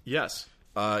Strowman. Yes.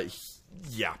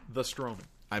 Yeah. the Strowman.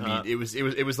 I mean, it was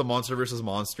the monster versus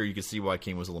monster. You could see why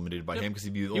King was eliminated by him because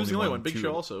he'd be the He was the only one. Big to-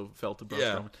 Show also fell to Braun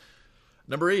Yeah. Strowman.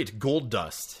 Number 8, Gold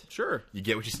Dust. Sure. You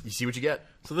get you see what you get.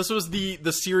 So this was the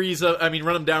series of. I mean,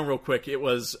 run them down real quick. It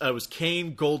was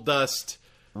Kane, Goldust,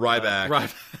 Ryback.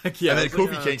 Ryback. Yeah, and then it was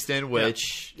Kofi like, Kingston,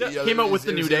 which Yeah, came out with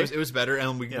the New Day. It was better,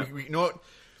 and we you know what?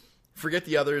 Forget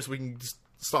the others. We can just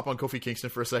stop on Kofi Kingston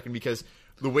for a second because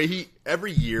the way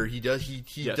every year he does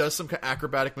some kind of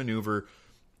acrobatic maneuver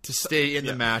to stay in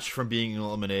the match from being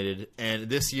eliminated, and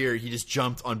this year he just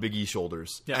jumped on Big E's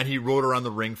shoulders and he rode around the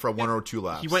ring for 1 or 2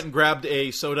 laps. He went and grabbed a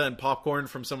soda and popcorn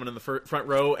from someone in the front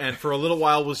row, and for a little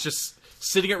while was just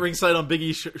sitting at ringside on Big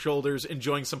E's shoulders,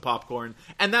 enjoying some popcorn,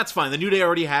 and that's fine. The New Day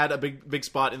already had a big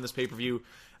spot in this pay-per-view.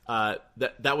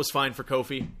 That was fine for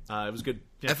Kofi. It was good.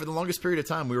 Yeah. And for the longest period of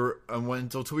time, we were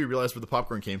until we realized where the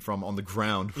popcorn came from on the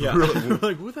ground. Yeah. We were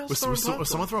Like, who the hell's throwing popcorn? was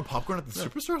someone throwing popcorn at the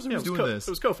Superstars? Who was doing this?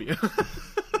 It was Kofi.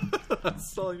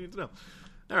 That's all you need to know.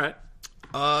 All right.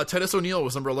 Titus O'Neil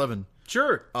was number 11.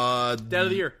 Sure. Dad of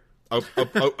the year.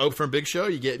 Out from Big Show,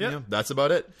 you get. Yeah. You know, that's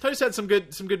about it. Titus had some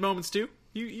good moments too.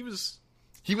 He was.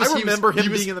 He was. I remember him he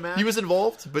was, being in the match. He was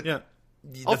involved, but Yeah.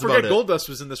 that's I'll forget about it. Goldust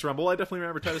was in this Rumble. I definitely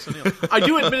remember Titus O'Neil. I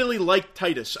do admittedly like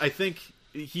Titus. I think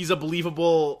he's a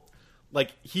believable.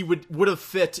 Like he would have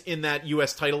fit in that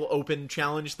U.S. title open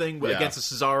challenge thing against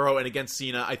Cesaro and against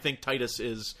Cena. I think Titus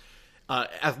is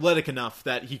athletic enough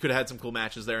that he could have had some cool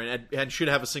matches there, and should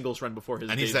have a singles run before his.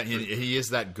 And he's he is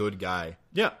that good guy.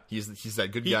 Yeah, he's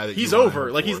that good guy. That he's you wanna over.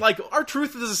 hope Like for. he's like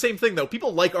R-Truth is the same thing though.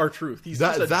 People like R-Truth. He's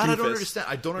That just a I don't doofus. understand.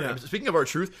 I don't understand. Speaking of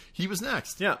R-Truth, he was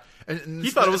next. Yeah. And He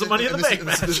thought it was a Money in the Bank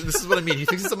match. This is what I mean. He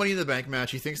thinks it's a Money in the Bank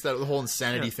match. He thinks that the whole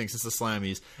insanity thinks it's the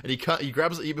Slammies. And he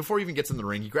grabs before he even gets in the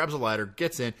ring. He grabs a ladder,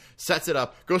 gets in, sets it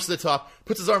up, goes to the top,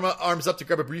 puts his arms up to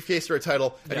grab a briefcase or a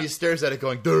title, and he stares at it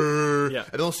going, "Durr." Yeah.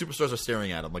 And those superstars are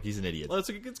staring at him like he's an idiot. Well, it's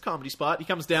a good comedy spot. He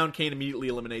comes down. Kane immediately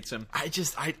eliminates him. I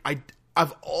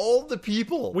of all the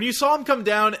people, When you saw him come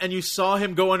down and you saw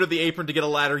him go under the apron to get a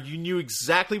ladder, you knew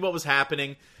exactly what was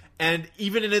happening. And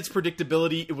even in its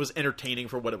predictability, it was entertaining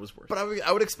for what it was worth. but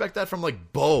I would expect that from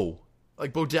like Bo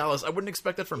Dallas. I wouldn't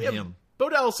expect that from him. Bo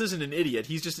Dallas isn't an idiot.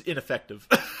 He's just ineffective.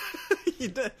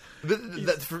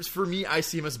 For me, I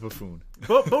see him as a buffoon.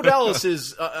 Bo Dallas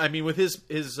is, I mean, with his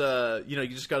you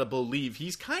just got to believe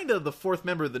he's kind of the fourth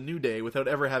member of the New Day without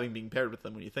ever having been paired with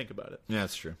them when you think about it. Yeah,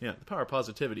 that's true. Yeah, the power of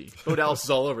positivity. Bo Dallas is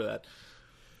all over that.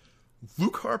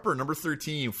 Luke Harper, number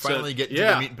 13, finally getting to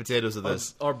yeah. the meat and potatoes of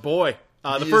this. Our boy.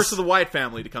 The He first is- of the Wyatt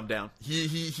family to come down.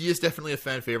 He is definitely a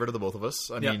fan favorite of the both of us.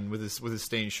 I Yeah. mean, with his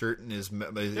stained shirt and his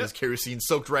kerosene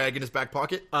soaked rag in his back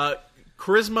pocket.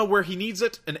 Charisma where he needs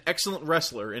it, an excellent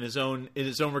wrestler in his own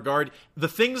regard. The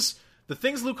things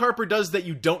Luke Harper does that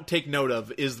you don't take note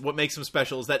of is what makes him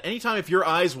special. Is that anytime if your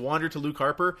eyes wander to Luke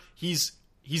Harper, he's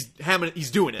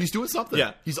doing it. He's doing something.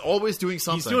 Yeah. He's always doing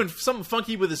something. He's doing something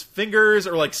funky with his fingers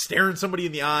or like staring somebody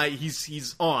in the eye.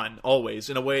 He's on always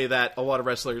in a way that a lot of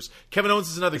wrestlers. Kevin Owens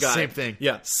is another guy. Same thing.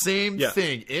 Yeah. Same Yeah.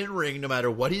 thing. In ring, no matter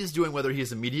what he's doing, whether he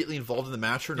is immediately involved in the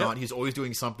match or not, he's always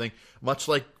doing something. Much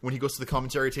like when he goes to the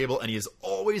commentary table and he is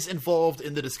always involved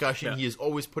in the discussion. Yeah. He is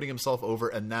always putting himself over,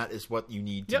 and that is what you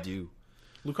need to Yep. do.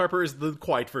 Luke Harper is the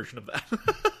quiet version of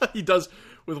that. He does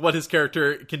with what his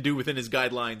character can do within his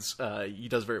guidelines. He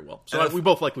does very well. So we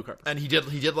both like Luke Harper. And he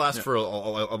did last for a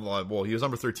well, he was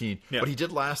number 13, but he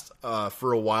did last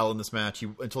for a while in this match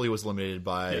until he was eliminated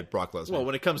by Brock Lesnar. Well,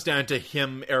 when it comes down to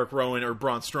him, Eric Rowan, or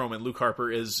Braun Strowman, Luke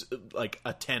Harper is like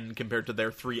a 10 compared to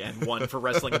their 3 and 1 for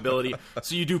wrestling ability.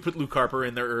 So you do put Luke Harper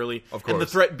in there early. Of And the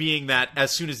course. threat being that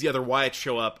as soon as the other Wyatts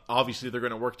show up, obviously they're going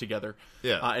to work together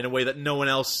in a way that no one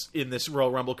else in this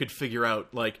Royal Rumble could figure out.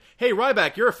 Like, hey,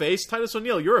 Ryback, you're a face. Titus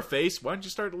O'Neil, you're a face. Why don't you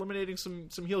start eliminating some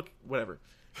heel... Whatever.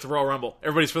 It's a Royal Rumble.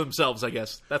 Everybody's for themselves, I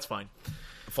guess. That's fine.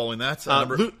 Following that,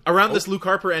 Around this Luke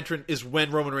Harper entrant is when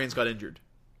Roman Reigns got injured.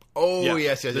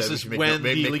 yes. This We is should make when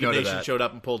the make League note of of Nations that. showed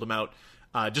up and pulled him out.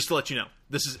 Just to let you know,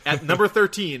 this is at number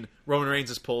 13. Roman Reigns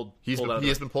is pulled. He out of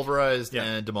has the been pulverized Yeah.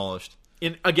 and demolished.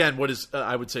 in again what is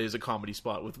I would say is a comedy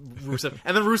spot with Rusev,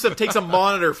 and then Rusev takes a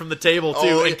monitor from the table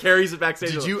too and carries it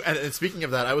backstage. Did you? And speaking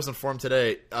of that, I was informed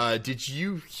today. Did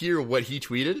you hear what he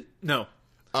tweeted? No.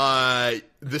 I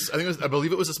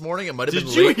believe it was this morning. It might have been.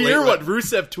 Did you late, hear late, what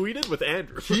Rusev tweeted with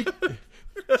Andrew?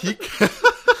 he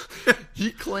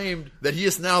he claimed that he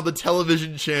is now the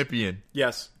television champion.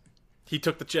 Yes. He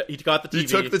took the he got the TV. He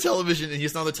took the television, and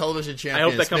he's now the television champion. I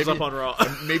hope that comes up on Raw.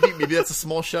 maybe that's a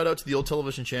small shout out to the old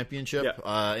television championship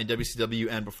Yeah. in WCW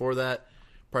and before that,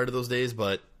 prior to those days.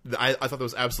 But I thought that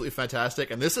was absolutely fantastic,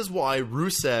 and this is why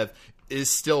Rusev is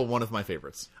still one of my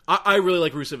favorites. I really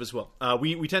like Rusev as well.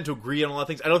 We tend to agree on a lot of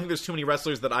things. I don't think there's too many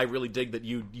wrestlers that I really dig that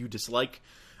you dislike.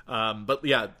 But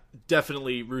yeah,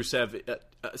 definitely Rusev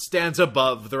stands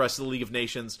above the rest of the League of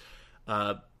Nations.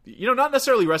 Not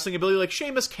necessarily wrestling ability. Like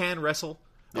Sheamus can wrestle.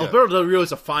 Yeah. Alberto Del Rio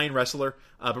is a fine wrestler,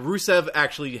 but Rusev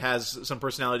actually has some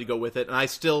personality to go with it, and I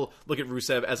still look at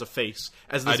Rusev as a face,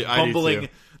 as this I do too.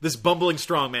 this bumbling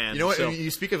strong man. You know what? So, You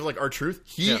speak of like R-Truth.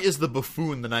 He Yeah. is the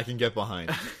buffoon that I can get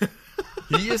behind.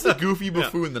 He is the goofy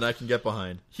buffoon that I can get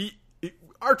behind.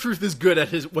 R-Truth is good at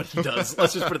what he does.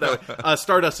 Let's just put it that way.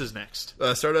 Stardust is next.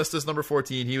 Stardust is number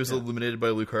 14. He was eliminated by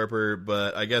Luke Harper,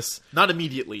 but I guess Not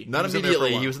immediately. not He was in there for a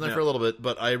immediately. while. He was in there Yeah. for a little bit,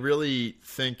 but I really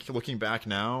think, looking back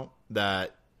now,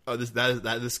 that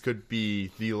this could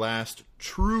be the last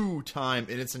true time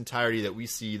in its entirety that we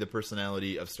see the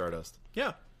personality of Stardust.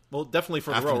 Yeah. Well, definitely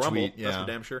for After the Royal the Rumble. tweet, That's yeah.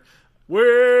 for damn sure.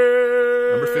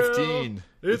 Well, Number 15.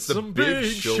 It's the some big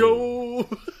big show.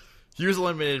 show. He was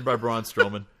eliminated by Braun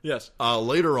Strowman. Yes.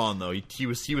 Later on, though, he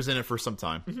was in it for some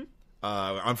time. Mm-hmm.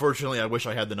 Unfortunately, I wish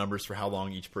I had the numbers for how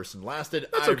long each person lasted.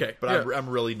 That's okay. But Yeah. I'm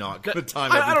really not going to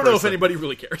time I every don't know if person. anybody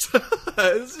really cares.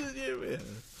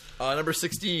 Number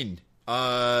 16.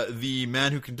 The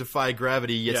man who can defy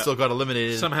gravity yet Yeah. still got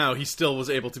eliminated. Somehow he still was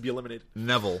able to be eliminated.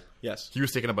 Neville. Yes. He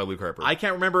was taken up by Luke Harper. I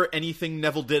can't remember anything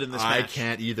Neville did in this I match.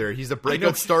 can't either. He's the I know-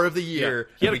 breakout star of the year,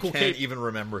 Yeah. He had and a cool we can't cape. even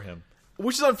remember him.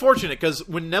 Which is unfortunate, because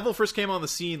when Neville first came on the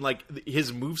scene, like,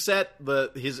 his moveset,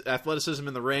 his athleticism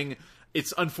in the ring,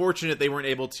 it's unfortunate they weren't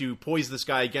able to poise this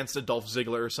guy against a Dolph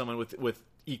Ziggler or someone with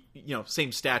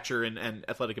same stature and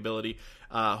athletic ability.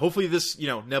 Hopefully this,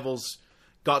 Neville's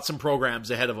got some programs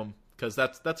ahead of him, because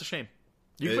that's a shame.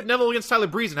 You can put Neville against Tyler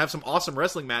Breeze and have some awesome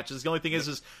wrestling matches. The only thing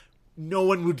is no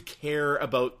one would care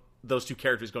about those two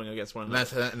characters going against one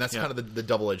another. And that's kind of the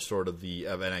double-edged sword of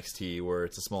NXT, where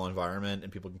it's a small environment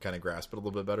and people can kind of grasp it a little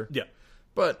bit better. Yeah.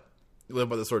 But you live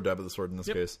by the sword, die by the sword in this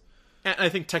Yep. case. And I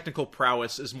think technical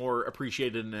prowess is more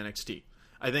appreciated in NXT.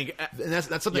 I think... And that's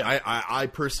something Yeah. I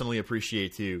personally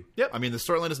appreciate too. Yep. I mean, the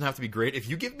storyline doesn't have to be great. If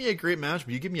you give me a great match,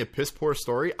 but you give me a piss poor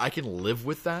story, I can live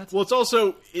with that. Well,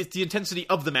 it's the intensity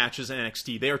of the matches in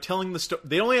NXT. They are telling the story.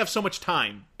 They only have so much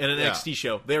time in an Yeah. NXT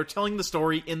show. They are telling the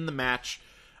story in the match.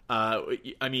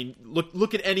 I mean,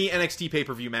 look at any NXT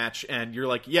pay-per-view match, and you're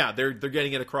like, yeah, they're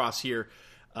getting it across here.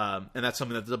 And that's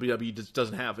something that the WWE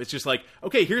doesn't have. It's just like,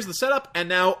 okay, here's the setup, and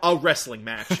now a wrestling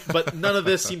match. But none of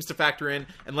this seems to factor in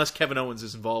unless Kevin Owens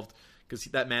is involved, because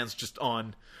that man's just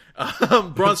on.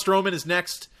 Braun Strowman is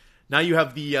next. Now you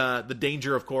have the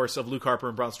danger, of course, of Luke Harper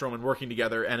and Braun Strowman working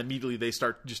together, and immediately they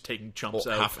start just taking chumps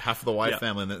Well, out. half of the Wyatt Yeah.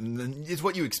 family, and it's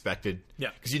what you expected. Yeah.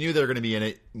 Because you knew they were going to be in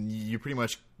it. You pretty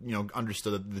much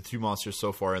understood that the two monsters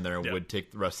so far in there Yeah. would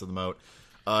take the rest of them out.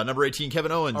 Number 18,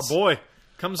 Kevin Owens. Our boy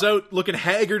comes out looking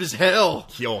haggard as hell.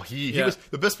 He Yeah. was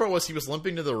the best part was he was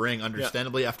limping to the ring,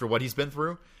 understandably after what he's been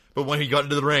through. But when he got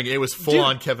into the ring, it was full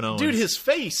on Kevin Owens. Dude, his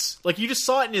face. Like, you just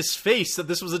saw it in his face that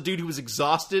this was a dude who was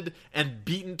exhausted and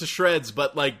beaten to shreds.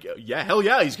 But, like, yeah, hell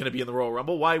yeah, he's going to be in the Royal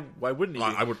Rumble. Why wouldn't he?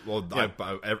 I would. Well, Yeah.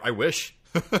 I wish.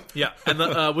 Yeah, and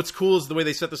what's cool is the way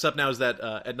they set this up now is that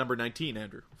at number 19,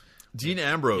 Andrew. Dean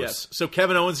Ambrose. Yes. So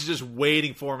Kevin Owens is just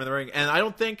waiting for him in the ring. And I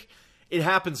don't think it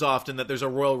happens often that there's a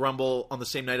Royal Rumble on the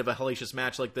same night of a hellacious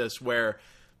match like this where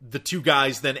the two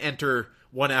guys then enter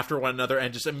one after one another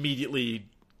and just immediately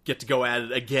get to go at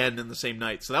it again in the same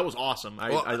night. So that was awesome.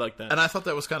 I like that. And I thought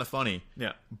that was kind of funny.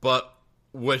 Yeah. But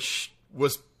which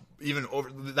was even over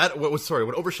that. What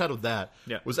overshadowed that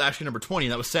Yeah. was actually number 20.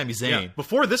 And that was Sami Zayn. Yeah.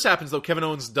 Before this happens, though, Kevin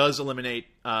Owens does eliminate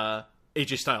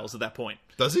AJ Styles at that point.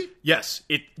 Does he? Yes.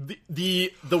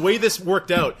 The way this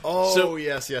worked out. Oh, so,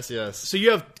 yes. So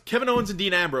you have Kevin Owens and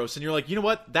Dean Ambrose, and you're like, you know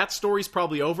what? That story's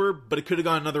probably over, but it could have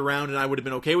gone another round, and I would have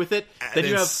been okay with it. Then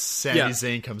you have Sami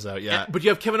Zayn comes out. Yeah. but you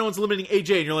have Kevin Owens eliminating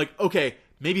AJ, and you're like, okay,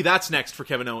 maybe that's next for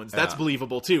Kevin Owens. That's Yeah.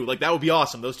 believable too. Like, that would be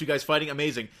awesome. Those two guys fighting,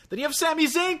 amazing. Then you have Sami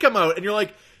Zayn come out, and you're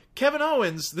like, Kevin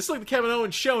Owens. This is like the Kevin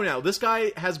Owens show now. This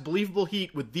guy has believable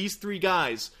heat with these three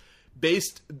guys,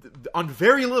 based on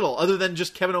very little other than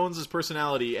just Kevin Owens'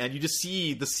 personality, and you just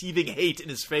see the seething hate in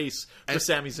his face for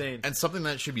Sami Zayn. And something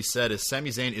that should be said is Sami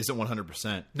Zayn isn't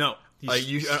 100%. No,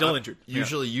 he's still injured.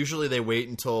 Usually they wait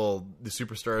until the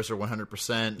superstars are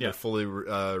 100%. Yeah. They're fully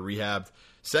rehabbed.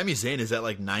 Sami Zayn is at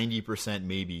like 90%,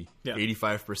 maybe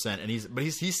 85%, and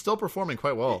he's still performing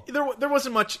quite well. There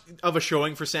wasn't much of a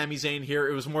showing for Sami Zayn here.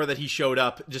 It was more that he showed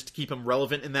up just to keep him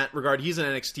relevant in that regard. He's an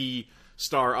NXT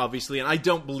star, obviously, and I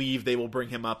don't believe they will bring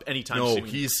him up anytime No, soon.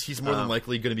 he's more than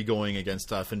likely going to be going against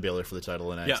Finn Balor for the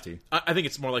title in Yeah, NXT. I think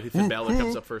it's more likely Finn Balor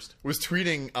comes up first. Was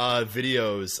tweeting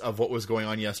videos of what was going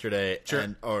on yesterday, Sure.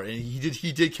 and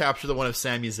he did capture the one of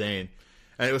Sami Zayn,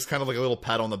 and it was kind of like a little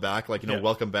pat on the back, like, Yeah.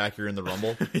 welcome back, you're in the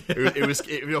Rumble. It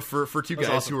was for two guys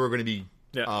awesome. who were going to be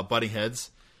Yeah. butting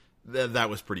heads. That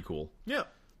was pretty cool. Yeah.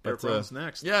 Eric Rowan's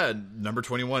next. Yeah, number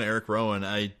 21, Eric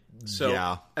Rowan.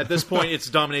 So at this point, it's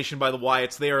domination by the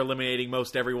Wyatts. They are eliminating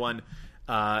most everyone.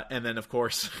 And then, of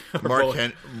course, Mark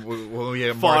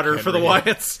fodder for the Henry.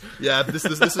 Wyatts. Yeah,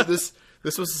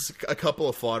 this was a couple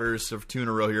of fodders of 2 in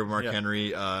a row here. Mark Yeah.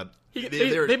 Henry.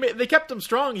 They kept him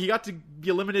strong. He got to be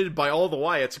eliminated by all the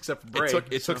Wyatts except for Bray.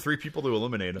 It took 3 people to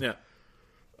eliminate him. Yeah.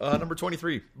 Number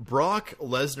 23, Brock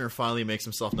Lesnar finally makes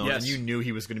himself known, Yes. and you knew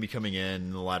he was going to be coming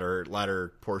in the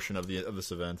latter portion of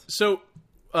this event. So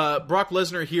Brock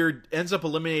Lesnar here ends up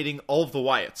eliminating all of the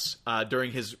Wyatts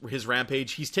during his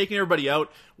rampage. He's taking everybody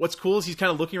out. What's cool is he's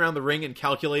kind of looking around the ring and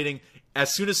calculating.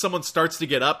 As soon as someone starts to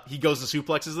get up, he goes and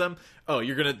suplexes them. Oh,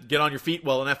 you're going to get on your feet?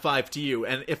 Well, an F5 to you.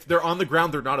 And if they're on the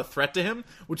ground, they're not a threat to him,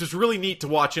 which is really neat to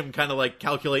watch him kind of like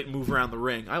calculate and move around the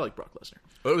ring. I like Brock Lesnar.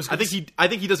 But it was I good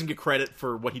think he doesn't get credit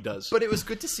for what he does. But it was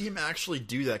good to see him actually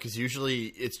do that, because usually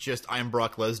it's just I'm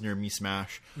Brock Lesnar, me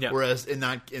smash. Yeah. Whereas in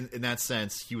that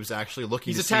sense, he was actually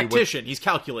looking. He's to a see what- tactician. He's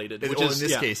calculated. Which Well, is, in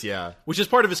this case, yeah. Which is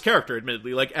part of his character,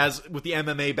 admittedly. Like, as with the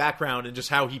MMA background and just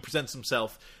how he presents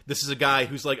himself, this is a guy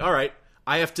who's like, all right,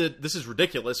 I have to... This is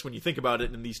ridiculous when you think about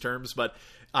it in these terms, but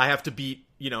I have to beat...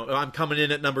 I'm coming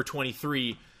in at number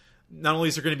 23. Not only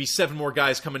is there going to be 7 more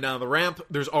guys coming down the ramp,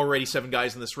 there's already 7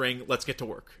 guys in this ring. Let's get to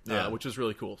work. Yeah. Which was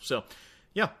really cool. So,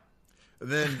 yeah. And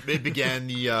then it began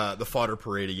the fodder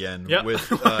parade again Yep.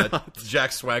 with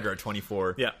Jack Swagger at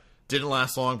 24. Yeah. Didn't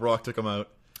last long. Brock took him out.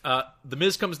 The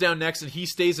Miz comes down next, and he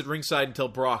stays at ringside until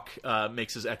Brock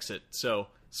makes his exit. So...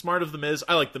 Smart of the Miz.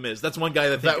 I like the Miz. That's one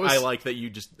guy that I like that you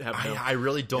just have no. I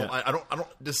really don't. Yeah. I don't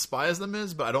despise the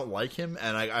Miz, but I don't like him,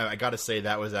 and I got to say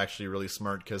that was actually really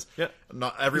smart, because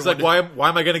not everyone. He's like, why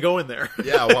am I going to go in there?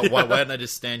 Yeah, why didn't I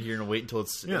just stand here and wait until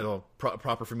it's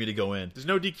proper for me to go in? There's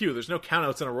no DQ. There's no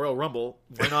countouts in a Royal Rumble.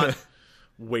 Why not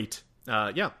wait? Yeah.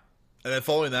 And then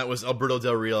following that was Alberto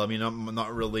Del Rio. I mean, I'm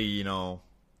not really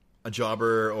a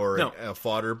jobber or No. a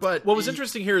fodder, but What was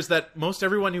interesting here is that most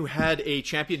everyone who had a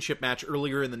championship match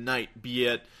earlier in the night, be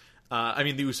it, the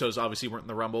Usos obviously weren't in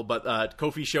the Rumble, but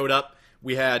Kofi showed up.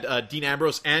 We had Dean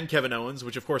Ambrose and Kevin Owens,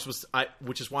 which of course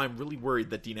which is why I'm really worried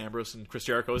that Dean Ambrose and Chris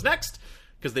Jericho is next,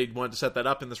 because they wanted to set that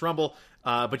up in this Rumble.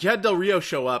 But you had Del Rio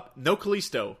show up, no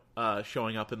Kalisto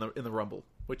showing up in the Rumble,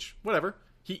 which whatever.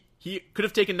 He could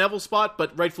have taken Neville's spot,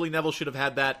 but rightfully Neville should have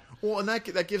had that. Well, and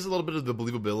that gives a little bit of the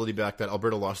believability back that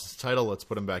Alberto lost his title. Let's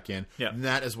put him back in. Yeah. And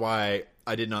that is why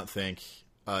I did not think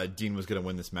Dean was going to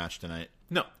win this match tonight.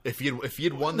 No. If he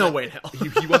had won, No that, way in hell.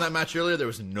 he won that match earlier. There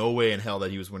was no way in hell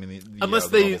that he was winning the Unless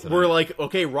the they Rumble tonight. were like,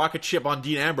 okay, rocket ship on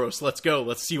Dean Ambrose, let's go.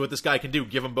 Let's see what this guy can do.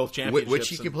 Give them both championships. which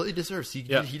he and- completely deserves. He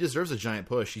deserves a giant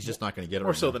push. He's just not going to get it.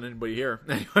 More right so now. than anybody here.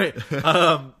 Anyway,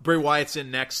 Bray Wyatt's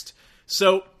in next.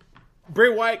 So, Bray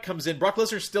Wyatt comes in. Brock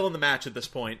Lesnar's still in the match at this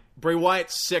point. Bray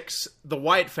Wyatt's 6, the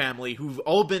Wyatt family, who've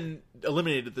all been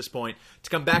eliminated at this point, to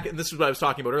come back, and this is what I was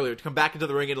talking about earlier, to come back into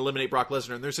the ring and eliminate Brock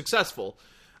Lesnar, and they're successful.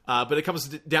 But it comes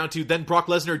down to, then Brock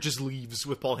Lesnar just leaves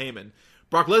with Paul Heyman.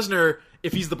 Brock Lesnar,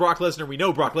 if he's the Brock Lesnar we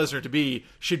know Brock Lesnar to be,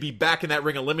 should be back in that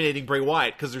ring eliminating Bray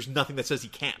Wyatt, because there's nothing that says he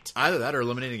can't. Either that or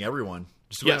eliminating everyone.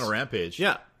 Just going on a rampage.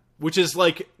 Yeah. Which is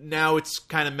like, now it's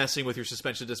kind of messing with your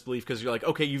suspension of disbelief, because you're like,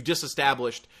 okay, you've just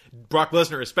established, Brock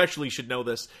Lesnar especially should know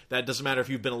this, that it doesn't matter if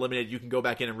you've been eliminated, you can go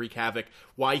back in and wreak havoc.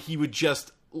 Why he would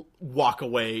just walk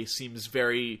away seems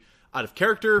very out of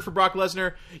character for Brock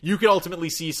Lesnar. You could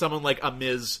ultimately see someone like a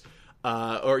Miz,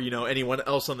 or anyone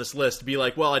else on this list be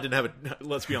like, well, I didn't have a,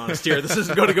 let's be honest here, this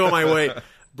isn't going to go my way.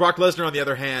 Brock Lesnar, on the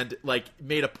other hand,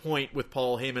 made a point with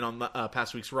Paul Heyman on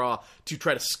past week's Raw to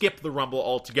try to skip the Rumble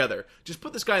altogether. Just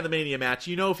put this guy in the Mania match.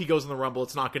 If he goes in the Rumble,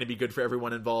 it's not going to be good for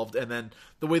everyone involved. And then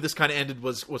the way this kind of ended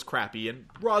was crappy. And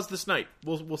Raw's this night.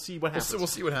 We'll see what happens. We'll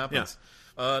see what happens.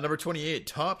 Number 28,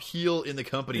 top heel in the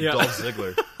company, Yeah. Dolph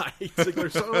Ziggler. I hate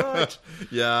Ziggler so much.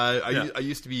 I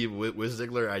used to be with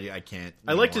Ziggler. I can't.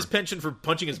 I liked his penchant for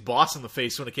punching his boss in the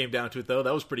face when it came down to it, though.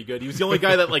 That was pretty good. He was the only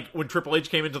guy that, when Triple H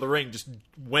came into the ring, just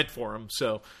went for him.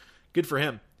 So, good for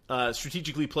him.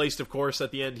 Strategically placed, of course,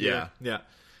 at the end here.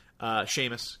 Yeah.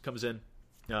 Sheamus comes in.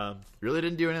 Really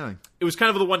didn't do anything. It was kind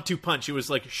of the 1-2 punch. It was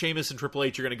like Sheamus and Triple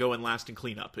H are going to go in last and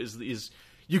clean up. Is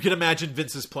you can imagine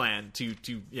Vince's plan to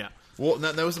yeah. Well,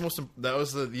 that was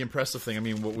the impressive thing. I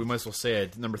mean, what we might as well say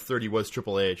at number 30 was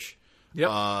Triple H. Yep.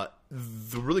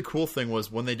 The really cool thing was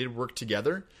when they did work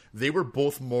together, they were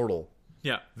both mortal.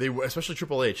 Yeah. They were, especially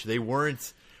Triple H. They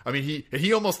weren't. I mean,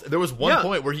 he almost. There was one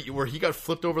point where he got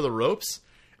flipped over the ropes,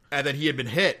 and then he had been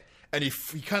hit, and he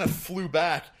kind of flew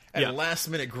back and Yeah. last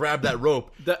minute grabbed that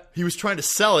rope. He was trying to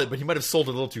sell it, but he might have sold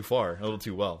it a little too far, a little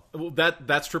too well. Well,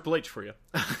 that's Triple H for you.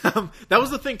 That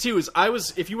was the thing too.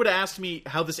 If you would have asked me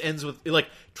how this ends with like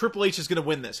Triple H is going to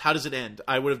win this, how does it end?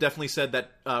 I would have definitely said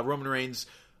that Roman Reigns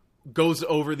goes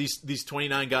over these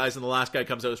 29 guys, and the last guy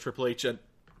comes out as Triple H, and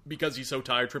because he's so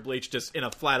tired, Triple H just in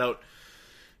a flat out,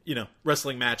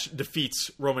 wrestling match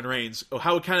defeats Roman Reigns.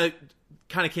 How it kind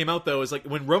of came out though is like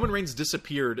when Roman Reigns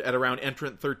disappeared at around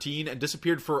entrant 13 and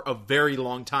disappeared for a very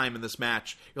long time in this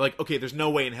match. You're like, okay, there's no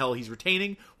way in hell he's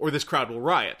retaining or this crowd will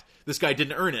riot. This guy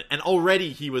didn't earn it, and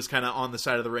already he was kind of on the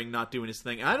side of the ring, not doing his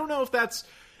thing. And I don't know if that's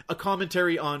a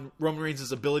commentary on Roman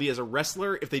Reigns' ability as a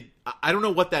wrestler. I don't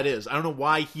know what that is. I don't know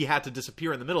why he had to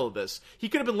disappear in the middle of this. He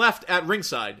could have been left at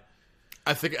ringside.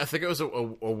 I think it was a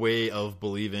way of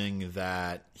believing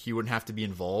that he wouldn't have to be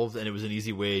involved, and it was an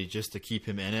easy way just to keep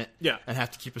him in it, and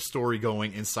have to keep a story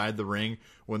going inside the ring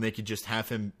when they could just have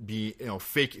him be,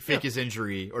 fake his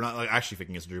injury, or not like actually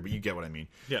faking his injury, but you get what I mean.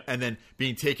 Yeah. And then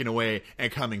being taken away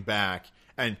and coming back,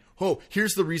 and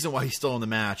here's the reason why he's still in the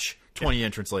match 20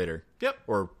 entrants later. Yep.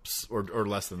 Or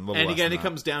less than. And again, it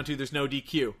comes down to there's no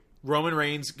DQ. Roman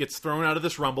Reigns gets thrown out of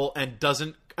this Rumble and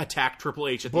doesn't attack Triple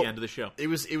H at the end of the show. It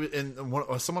was, and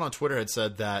someone on Twitter had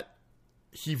said that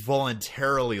he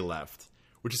voluntarily left,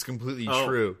 which is completely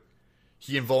true.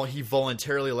 He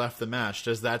voluntarily left the match.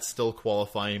 Does that still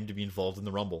qualify him to be involved in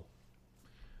the Rumble?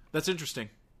 That's interesting.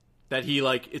 That he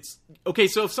it's okay.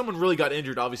 So if someone really got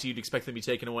injured, obviously you'd expect them to be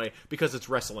taken away because it's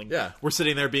wrestling. Yeah, we're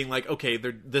sitting there being like, okay,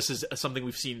 this is something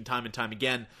we've seen time and time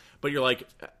again. But you're like,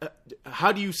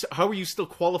 how are you still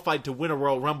qualified to win a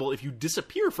Royal Rumble if you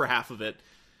disappear for half of it?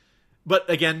 But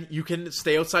again, you can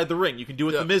stay outside the ring. You can do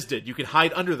what The Miz did. You can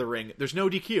hide under the ring. There's no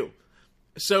DQ.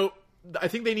 So I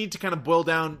think they need to kind of boil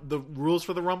down the rules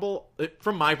for the Rumble.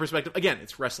 From my perspective, again,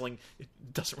 it's wrestling. It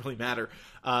doesn't really matter.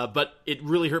 But it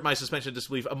really hurt my suspension of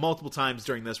disbelief multiple times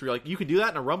during this. Where you're like, you can do that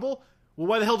in a Rumble? Well,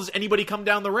 why the hell does anybody come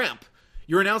down the ramp?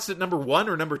 You're announced at number 1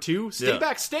 or number 2. Stay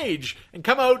backstage and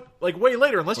come out way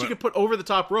later. Unless you can put over the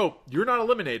top rope, you're not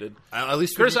eliminated. At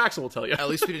least Curtis Axel will tell you. At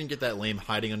least we didn't get that lame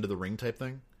hiding under the ring type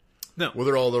thing. No. Well,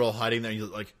 they're all hiding there. And you're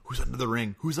like, who's under the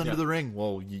ring? Who's under the ring?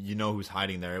 Well, you know who's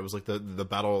hiding there. It was like the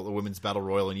women's battle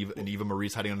royal, and Eva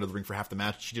Marie's hiding under the ring for half the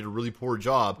match. She did a really poor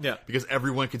job because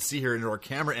everyone could see her, and there were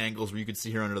camera angles where you could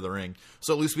see her under the ring.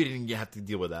 So at least we didn't have to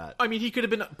deal with that. I mean, he could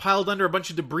have been piled under a bunch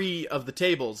of debris of the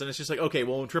tables, and it's just like, okay,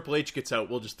 well, when Triple H gets out,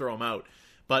 we'll just throw him out.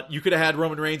 But you could have had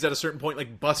Roman Reigns at a certain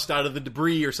point bust out of the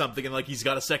debris or something, and he's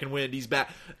got a second wind, he's back,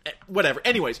 whatever.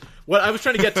 Anyways, what I was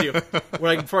trying to get to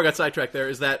before I got sidetracked there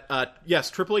is that yes,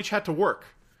 Triple H had to work.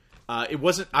 It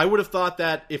wasn't. I would have thought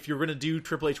that if you're going to do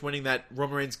Triple H winning, that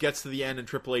Roman Reigns gets to the end and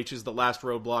Triple H is the last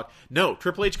roadblock. No,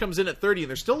 Triple H comes in at 30, and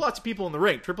there's still lots of people in the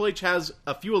ring. Triple H has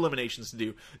a few eliminations to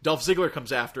do. Dolph Ziggler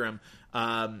comes after him.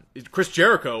 Chris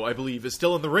Jericho, I believe, is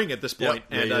still in the ring at this point,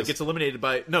 and gets eliminated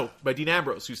by Dean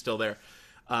Ambrose, who's still there.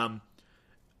 It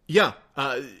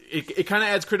kind of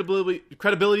adds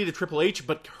credibility to Triple H,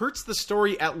 but hurts the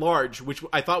story at large, which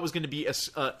I thought was going to be a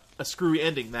screwy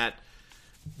ending. That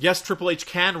yes, Triple H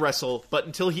can wrestle, but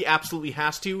until he absolutely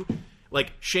has to,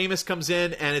 Sheamus comes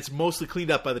in and it's mostly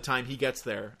cleaned up by the time he gets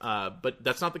there. But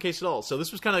that's not the case at all. So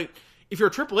this was kind of, if you're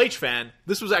a Triple H fan,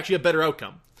 this was actually a better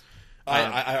outcome.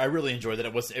 I really enjoyed that.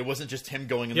 It wasn't just him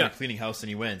going in there cleaning house and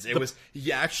he wins.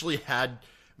 He actually had.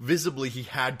 Visibly, he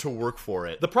had to work for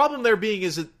it. The problem there being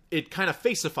is it kind of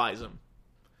faceifies him.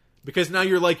 Because now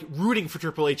you're rooting for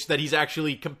Triple H that he's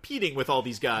actually competing with all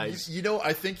these guys.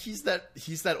 I think he's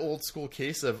that old school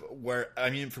case of where,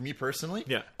 I mean, for me personally,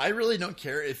 I really don't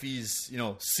care if he's,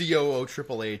 COO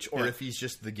Triple H or if he's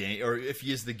just the game, or if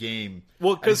he is the game.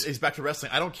 Well, because he's back to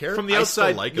wrestling. I don't care. From the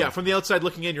outside, from the outside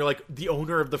looking in, you're like, the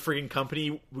owner of the friggin'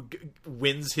 company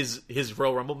wins his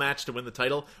Royal Rumble match to win the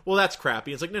title. Well, that's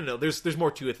crappy. It's like, no, there's more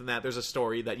to it than that. There's a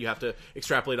story that you have to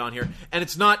extrapolate on here. And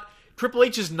it's not... Triple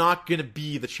H is not going to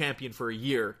be the champion for a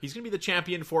year. He's going to be the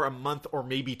champion for a month or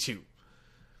maybe 2.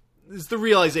 It's the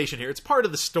realization here. It's part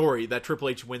of the story that Triple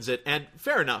H wins it, and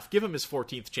fair enough. Give him his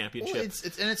 14th championship. Well,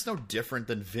 it's no different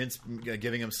than Vince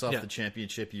giving himself the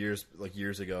championship years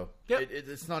ago. Yep.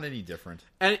 It's not any different.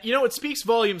 And it speaks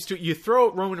volumes to you throw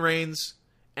out Roman Reigns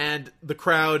and the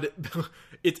crowd.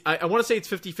 I want to say it's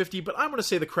 50-50, but I'm going to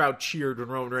say the crowd cheered when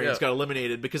Roman Reigns got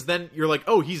eliminated, because then you're like,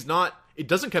 oh, he's not. It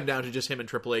doesn't come down to just him and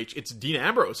Triple H. It's Dean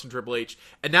Ambrose and Triple H.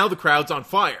 And now the crowd's on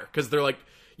fire because they're like,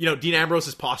 Dean Ambrose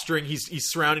is posturing.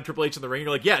 He's surrounding Triple H in the ring. You're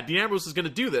like, yeah, Dean Ambrose is going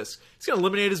to do this. He's going to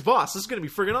eliminate his boss. This is going to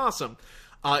be friggin' awesome.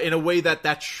 In a way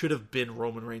that should have been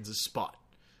Roman Reigns' spot.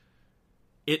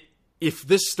 if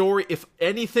this story, if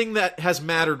anything that has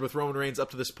mattered with Roman Reigns up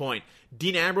to this point,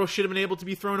 Dean Ambrose should have been able to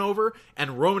be thrown over,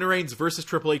 and Roman Reigns versus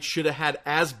Triple H should have had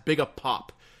as big a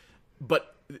pop.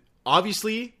 But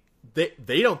obviously,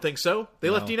 they don't think so. They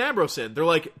left Dean Ambrose in. They're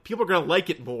like, people are going to like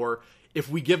it more if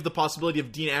we give the possibility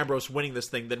of Dean Ambrose winning this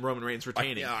thing than Roman Reigns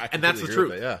retaining. And that's the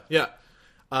truth. Yeah.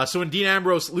 So when Dean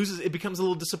Ambrose loses, it becomes a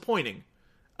little disappointing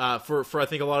for I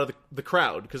think a lot of the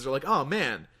crowd, because they're like, oh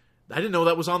man, I didn't know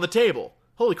that was on the table.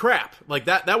 Holy crap. Like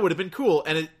that would have been cool.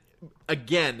 And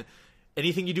again,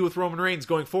 anything you do with Roman Reigns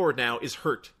going forward now is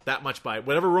hurt that much by it.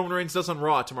 Whatever Roman Reigns does on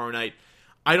Raw tomorrow night,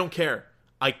 I don't care.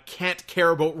 I can't care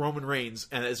about Roman Reigns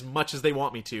and as much as they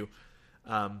want me to.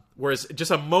 Whereas just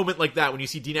a moment like that, when you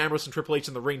see Dean Ambrose and Triple H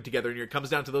in the ring together and it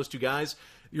comes down to those two guys,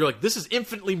 you're like, this is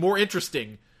infinitely more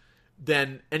interesting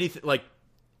than anything, like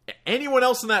anyone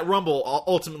else in that Rumble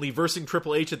ultimately versing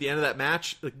Triple H at the end of that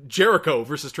match. Like Jericho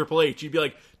versus Triple H, you'd be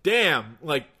like, damn,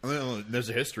 like, there's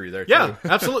a history there too. Yeah,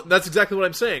 absolutely. That's exactly what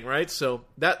I'm saying, right? So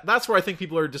that's where I think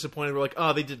people are disappointed. We're like,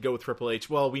 oh, they did go with Triple H.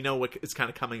 Well, we know what is kind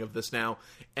of coming of this now.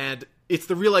 And it's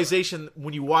the realization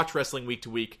when you watch wrestling week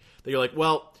to week that you're like,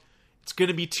 well, it's going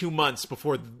to be 2 months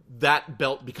before that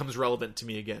belt becomes relevant to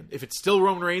me again. If it's still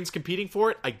Roman Reigns competing for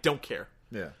it, I don't care.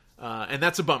 Yeah. And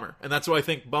that's a bummer. And that's what I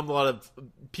think bummed a lot of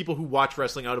people who watch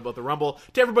wrestling out about the Rumble.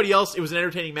 To everybody else, it was an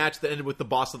entertaining match that ended with the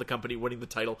boss of the company winning the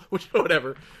title, which,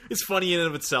 whatever. It's funny in and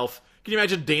of itself. Can you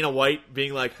imagine Dana White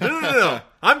being like, no,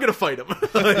 I'm going to fight him.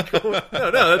 Like, no,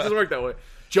 that doesn't work that way.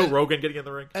 Joe Rogan getting in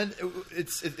the ring. And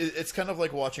it's kind of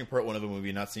like watching part 1 of a movie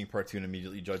and not seeing part 2 and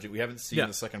immediately judge it. We haven't seen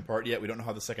the second part yet. We don't know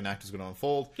how the second act is going to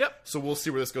unfold. Yep. So we'll see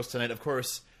where this goes tonight. Of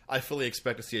course, I fully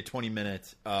expect to see a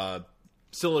 20-minute...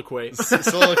 soliloquy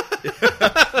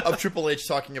of Triple H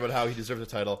talking about how he deserves the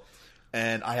title.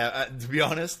 And I have, to be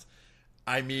honest,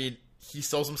 I mean, he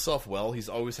sells himself well. He's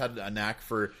always had a knack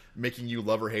for making you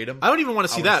love or hate him. I don't even want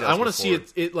to see that. I want to see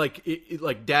it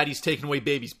like Daddy's taking away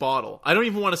baby's bottle. I don't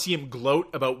even want to see him gloat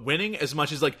about winning as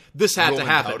much as like, this had to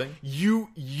happen. Pouting.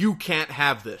 You can't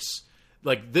have this.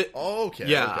 Like this. Oh, okay.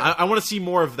 Yeah, okay. I want to see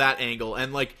more of that angle.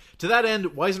 And like, to that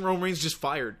end, why isn't Roman Reigns just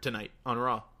fired tonight on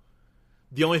Raw?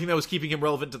 The only thing that was keeping him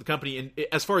relevant to the company, and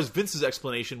as far as Vince's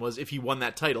explanation, was if he won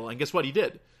that title. And guess what? He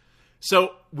did.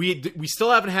 So we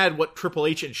still haven't had what Triple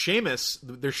H and Sheamus.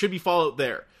 There should be fallout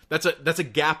there. That's a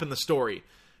gap in the story.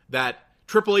 That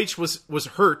Triple H was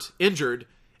hurt, injured,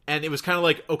 and it was kind of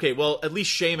like, okay, well, at least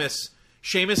Sheamus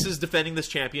is defending this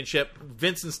championship.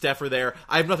 Vince and Steph are there.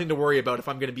 I have nothing to worry about if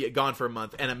I'm going to be gone for a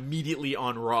month. And immediately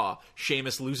on Raw,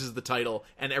 Sheamus loses the title,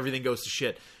 and everything goes to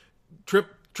shit.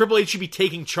 Triple H should be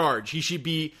taking charge. He should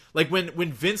be like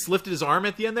when Vince lifted his arm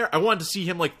at the end there. I wanted to see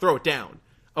him like throw it down.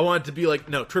 I wanted to be like,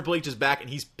 no, Triple H is back and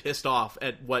he's pissed off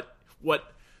at what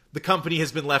the company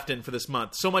has been left in for this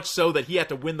month. So much so that he had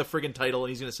to win the friggin' title and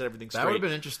he's going to set everything straight. That would have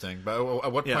been interesting. But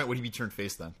at what point would he be turned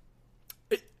face then?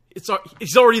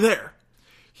 He's already there.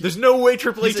 There's no way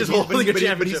Triple H is holding a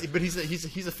championship. But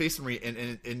he's a face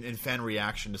in fan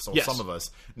reaction to some of us,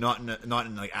 not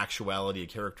in like actuality,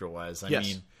 character wise. I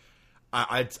mean.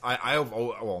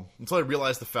 Until I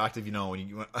realized the fact of, when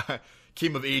you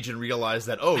came of age and realized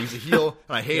that, oh, he's a heel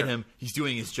and I hate him, he's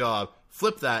doing his job.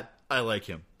 Flip that, I like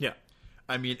him. Yeah.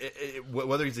 I mean,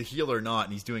 whether he's a heel or not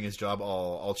and he's doing his job,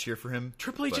 I'll cheer for him.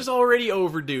 Triple H is already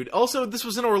over, dude. Also, this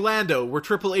was in Orlando, where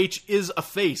Triple H is a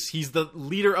face. He's the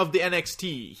leader of the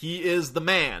NXT. He is the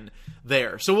man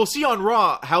there. So we'll see on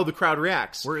Raw how the crowd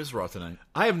reacts. Where is Raw tonight?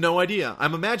 I have no idea.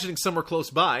 I'm imagining somewhere close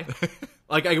by.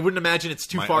 Like, I wouldn't imagine it's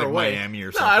too far away. Miami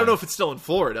or something. No, I don't know if it's still in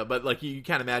Florida, but like you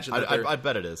can't imagine that. I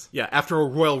bet it is. Yeah, after a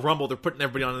Royal Rumble, they're putting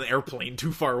everybody on an airplane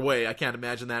too far away. I can't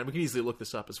imagine that. We can easily look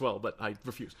this up as well, but I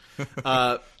refuse.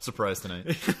 Surprise tonight.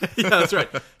 Yeah, that's right.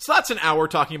 So that's an hour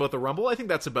talking about the Rumble. I think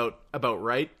that's about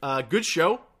right. Good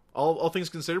show, all things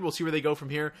considered. We'll see where they go from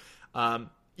here.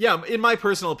 Yeah, in my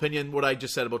personal opinion, what I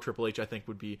just said about Triple H, I think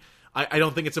would be, I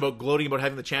don't think it's about gloating about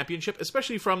having the championship,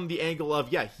 especially from the angle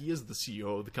of, yeah, he is the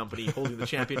CEO of the company holding the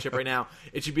championship right now.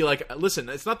 It should be like, listen,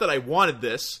 it's not that I wanted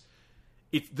this.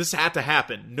 This had to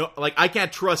happen. No, like, I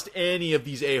can't trust any of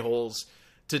these a-holes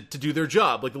to do their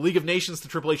job. Like, the League of Nations to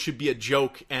Triple H should be a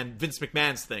joke and Vince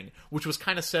McMahon's thing, which was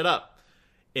kind of set up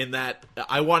in that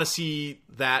I want to see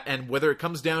that, and whether it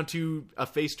comes down to a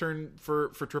face turn for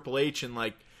Triple H and,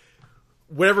 like,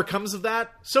 whatever comes of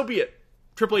that, so be it.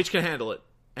 Triple H can handle it,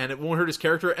 and it won't hurt his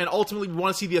character, and ultimately we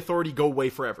want to see the authority go away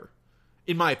forever,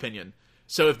 in my opinion.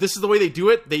 So if this is the way they do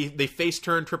it, they face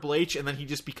turn Triple H, and then he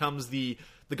just becomes the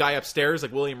guy upstairs,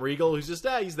 like William Regal, who's just,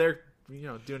 he's there,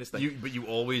 doing his thing. But you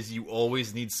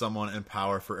always need someone in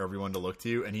power for everyone to look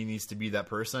to, and he needs to be that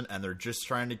person, and they're just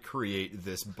trying to create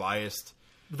this biased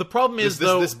The problem is,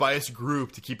 this biased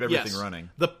group to keep everything yes, running.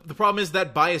 The problem is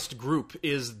that biased group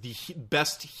is the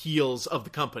best heels of the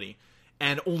company,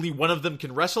 and only one of them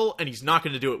can wrestle, and he's not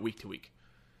going to do it week to week.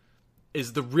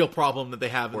 Is the real problem that they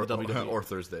have in the WWE. Or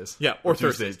Thursdays. Yeah, or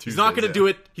Thursdays. He's not going to do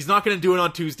it. He's not going to do it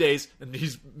on Tuesdays, and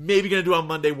he's maybe going to do it on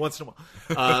Monday once in a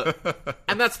while.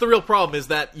 And that's the real problem, is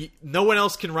that no one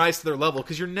else can rise to their level,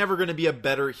 because you're never going to be a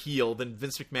better heel than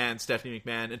Vince McMahon, Stephanie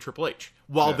McMahon, and Triple H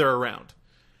while they're around.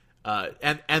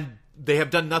 And they have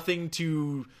done nothing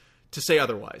to say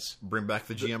otherwise. Bring back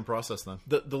the GM process, then.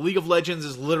 The League of Legends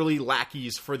is literally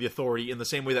lackeys for the Authority in the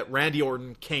same way that Randy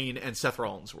Orton, Kane, and Seth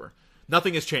Rollins were.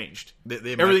 Nothing has changed.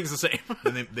 Everything's the same.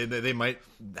 Then they might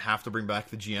have to bring back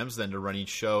the GMs then to run each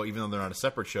show, even though they're on a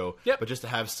separate show. Yep. But just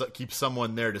to keep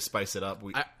someone there to spice it up.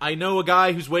 I know a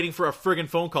guy who's waiting for a friggin'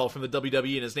 phone call from the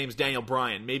WWE, and his name's Daniel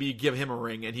Bryan. Maybe you give him a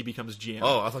ring, and he becomes GM.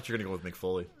 Oh, I thought you were going to go with Mick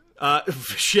Foley.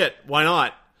 Shit, why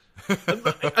not?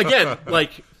 Again,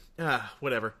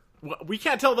 whatever. We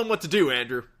can't tell them what to do,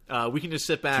 Andrew. We can just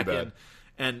sit back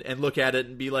and look at it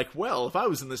and be like, well, if I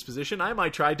was in this position, I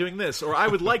might try doing this, or I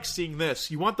would like seeing this.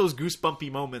 You want those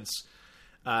goosebumpy moments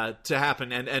to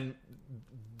happen, and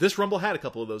this Rumble had a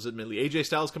couple of those, admittedly. AJ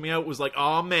Styles coming out was like,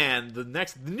 oh man, the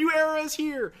new era is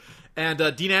here.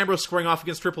 And Dean Ambrose squaring off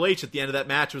against Triple H at the end of that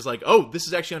match was like, oh, this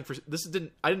is actually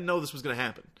I didn't know this was going to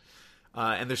happen.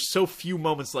 And there's so few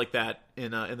moments like that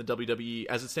in the WWE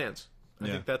as it stands. I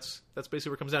think that's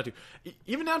basically what it comes down to.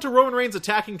 Even down to Roman Reigns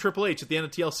attacking Triple H at the end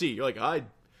of TLC. You're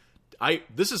like,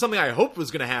 this is something I hoped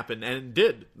was going to happen, and it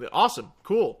did. Awesome,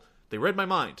 cool. They read my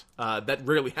mind. That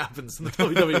rarely happens in the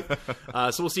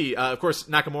WWE. So we'll see. Of course,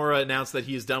 Nakamura announced that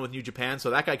he is done with New Japan, so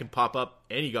that guy can pop up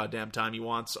any goddamn time he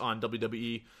wants on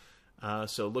WWE.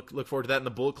 So look forward to that in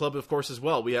the Bullet Club, of course, as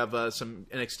well. We have some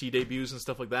NXT debuts and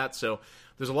stuff like that. So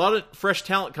there's a lot of fresh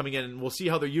talent coming in, and we'll see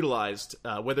how they're utilized.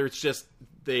 Whether it's just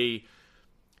the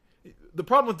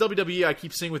problem with WWE, I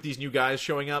keep seeing with these new guys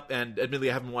showing up, and admittedly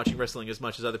I haven't been watching wrestling as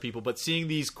much as other people, but seeing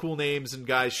these cool names and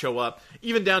guys show up,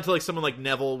 even down to like someone like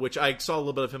Neville, which I saw a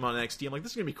little bit of him on NXT. I'm like,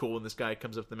 this is going to be cool when this guy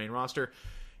comes up to the main roster.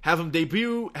 Have him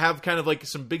debut, have kind of like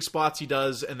some big spots he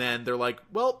does, and then they're like,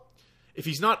 well, if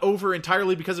he's not over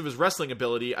entirely because of his wrestling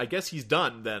ability, I guess he's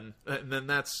done then. And then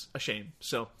that's a shame.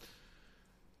 So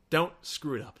don't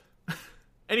screw it up.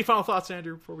 Any final thoughts,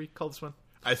 Andrew, before we call this one?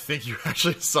 I think you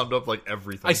actually summed up like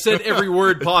everything. I said every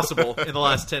word possible in the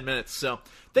last 10 minutes. So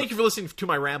thank you for listening to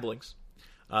my ramblings.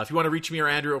 If you want to reach me or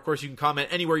Andrew, of course, you can comment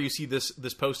anywhere you see this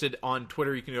posted. On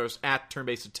Twitter, you can go at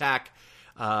Turn-Based Attack.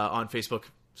 On Facebook,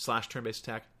 /Turn-Based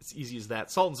Attack. It's easy as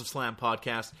that. Sultans of Slam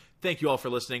podcast. Thank you all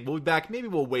for listening. We'll be back. Maybe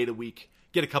we'll wait a week,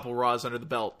 get a couple Raws under the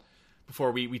belt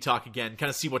before we talk again, kind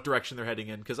of see what direction they're heading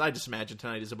in, because I just imagine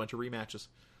tonight is a bunch of rematches.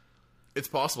 It's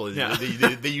possible. Yeah.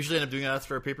 They usually end up doing that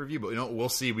after a pay-per-view, but we'll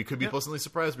see. We could be pleasantly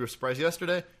surprised. We were surprised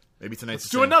yesterday. Maybe tonight's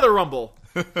Let's do another Rumble.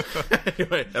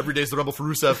 Anyway, every day's the Rumble for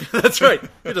Rusev. That's right. You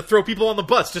have to throw people on the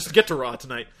bus just to get to Raw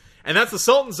tonight. And that's the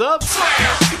Sultans of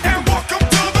Slam and welcome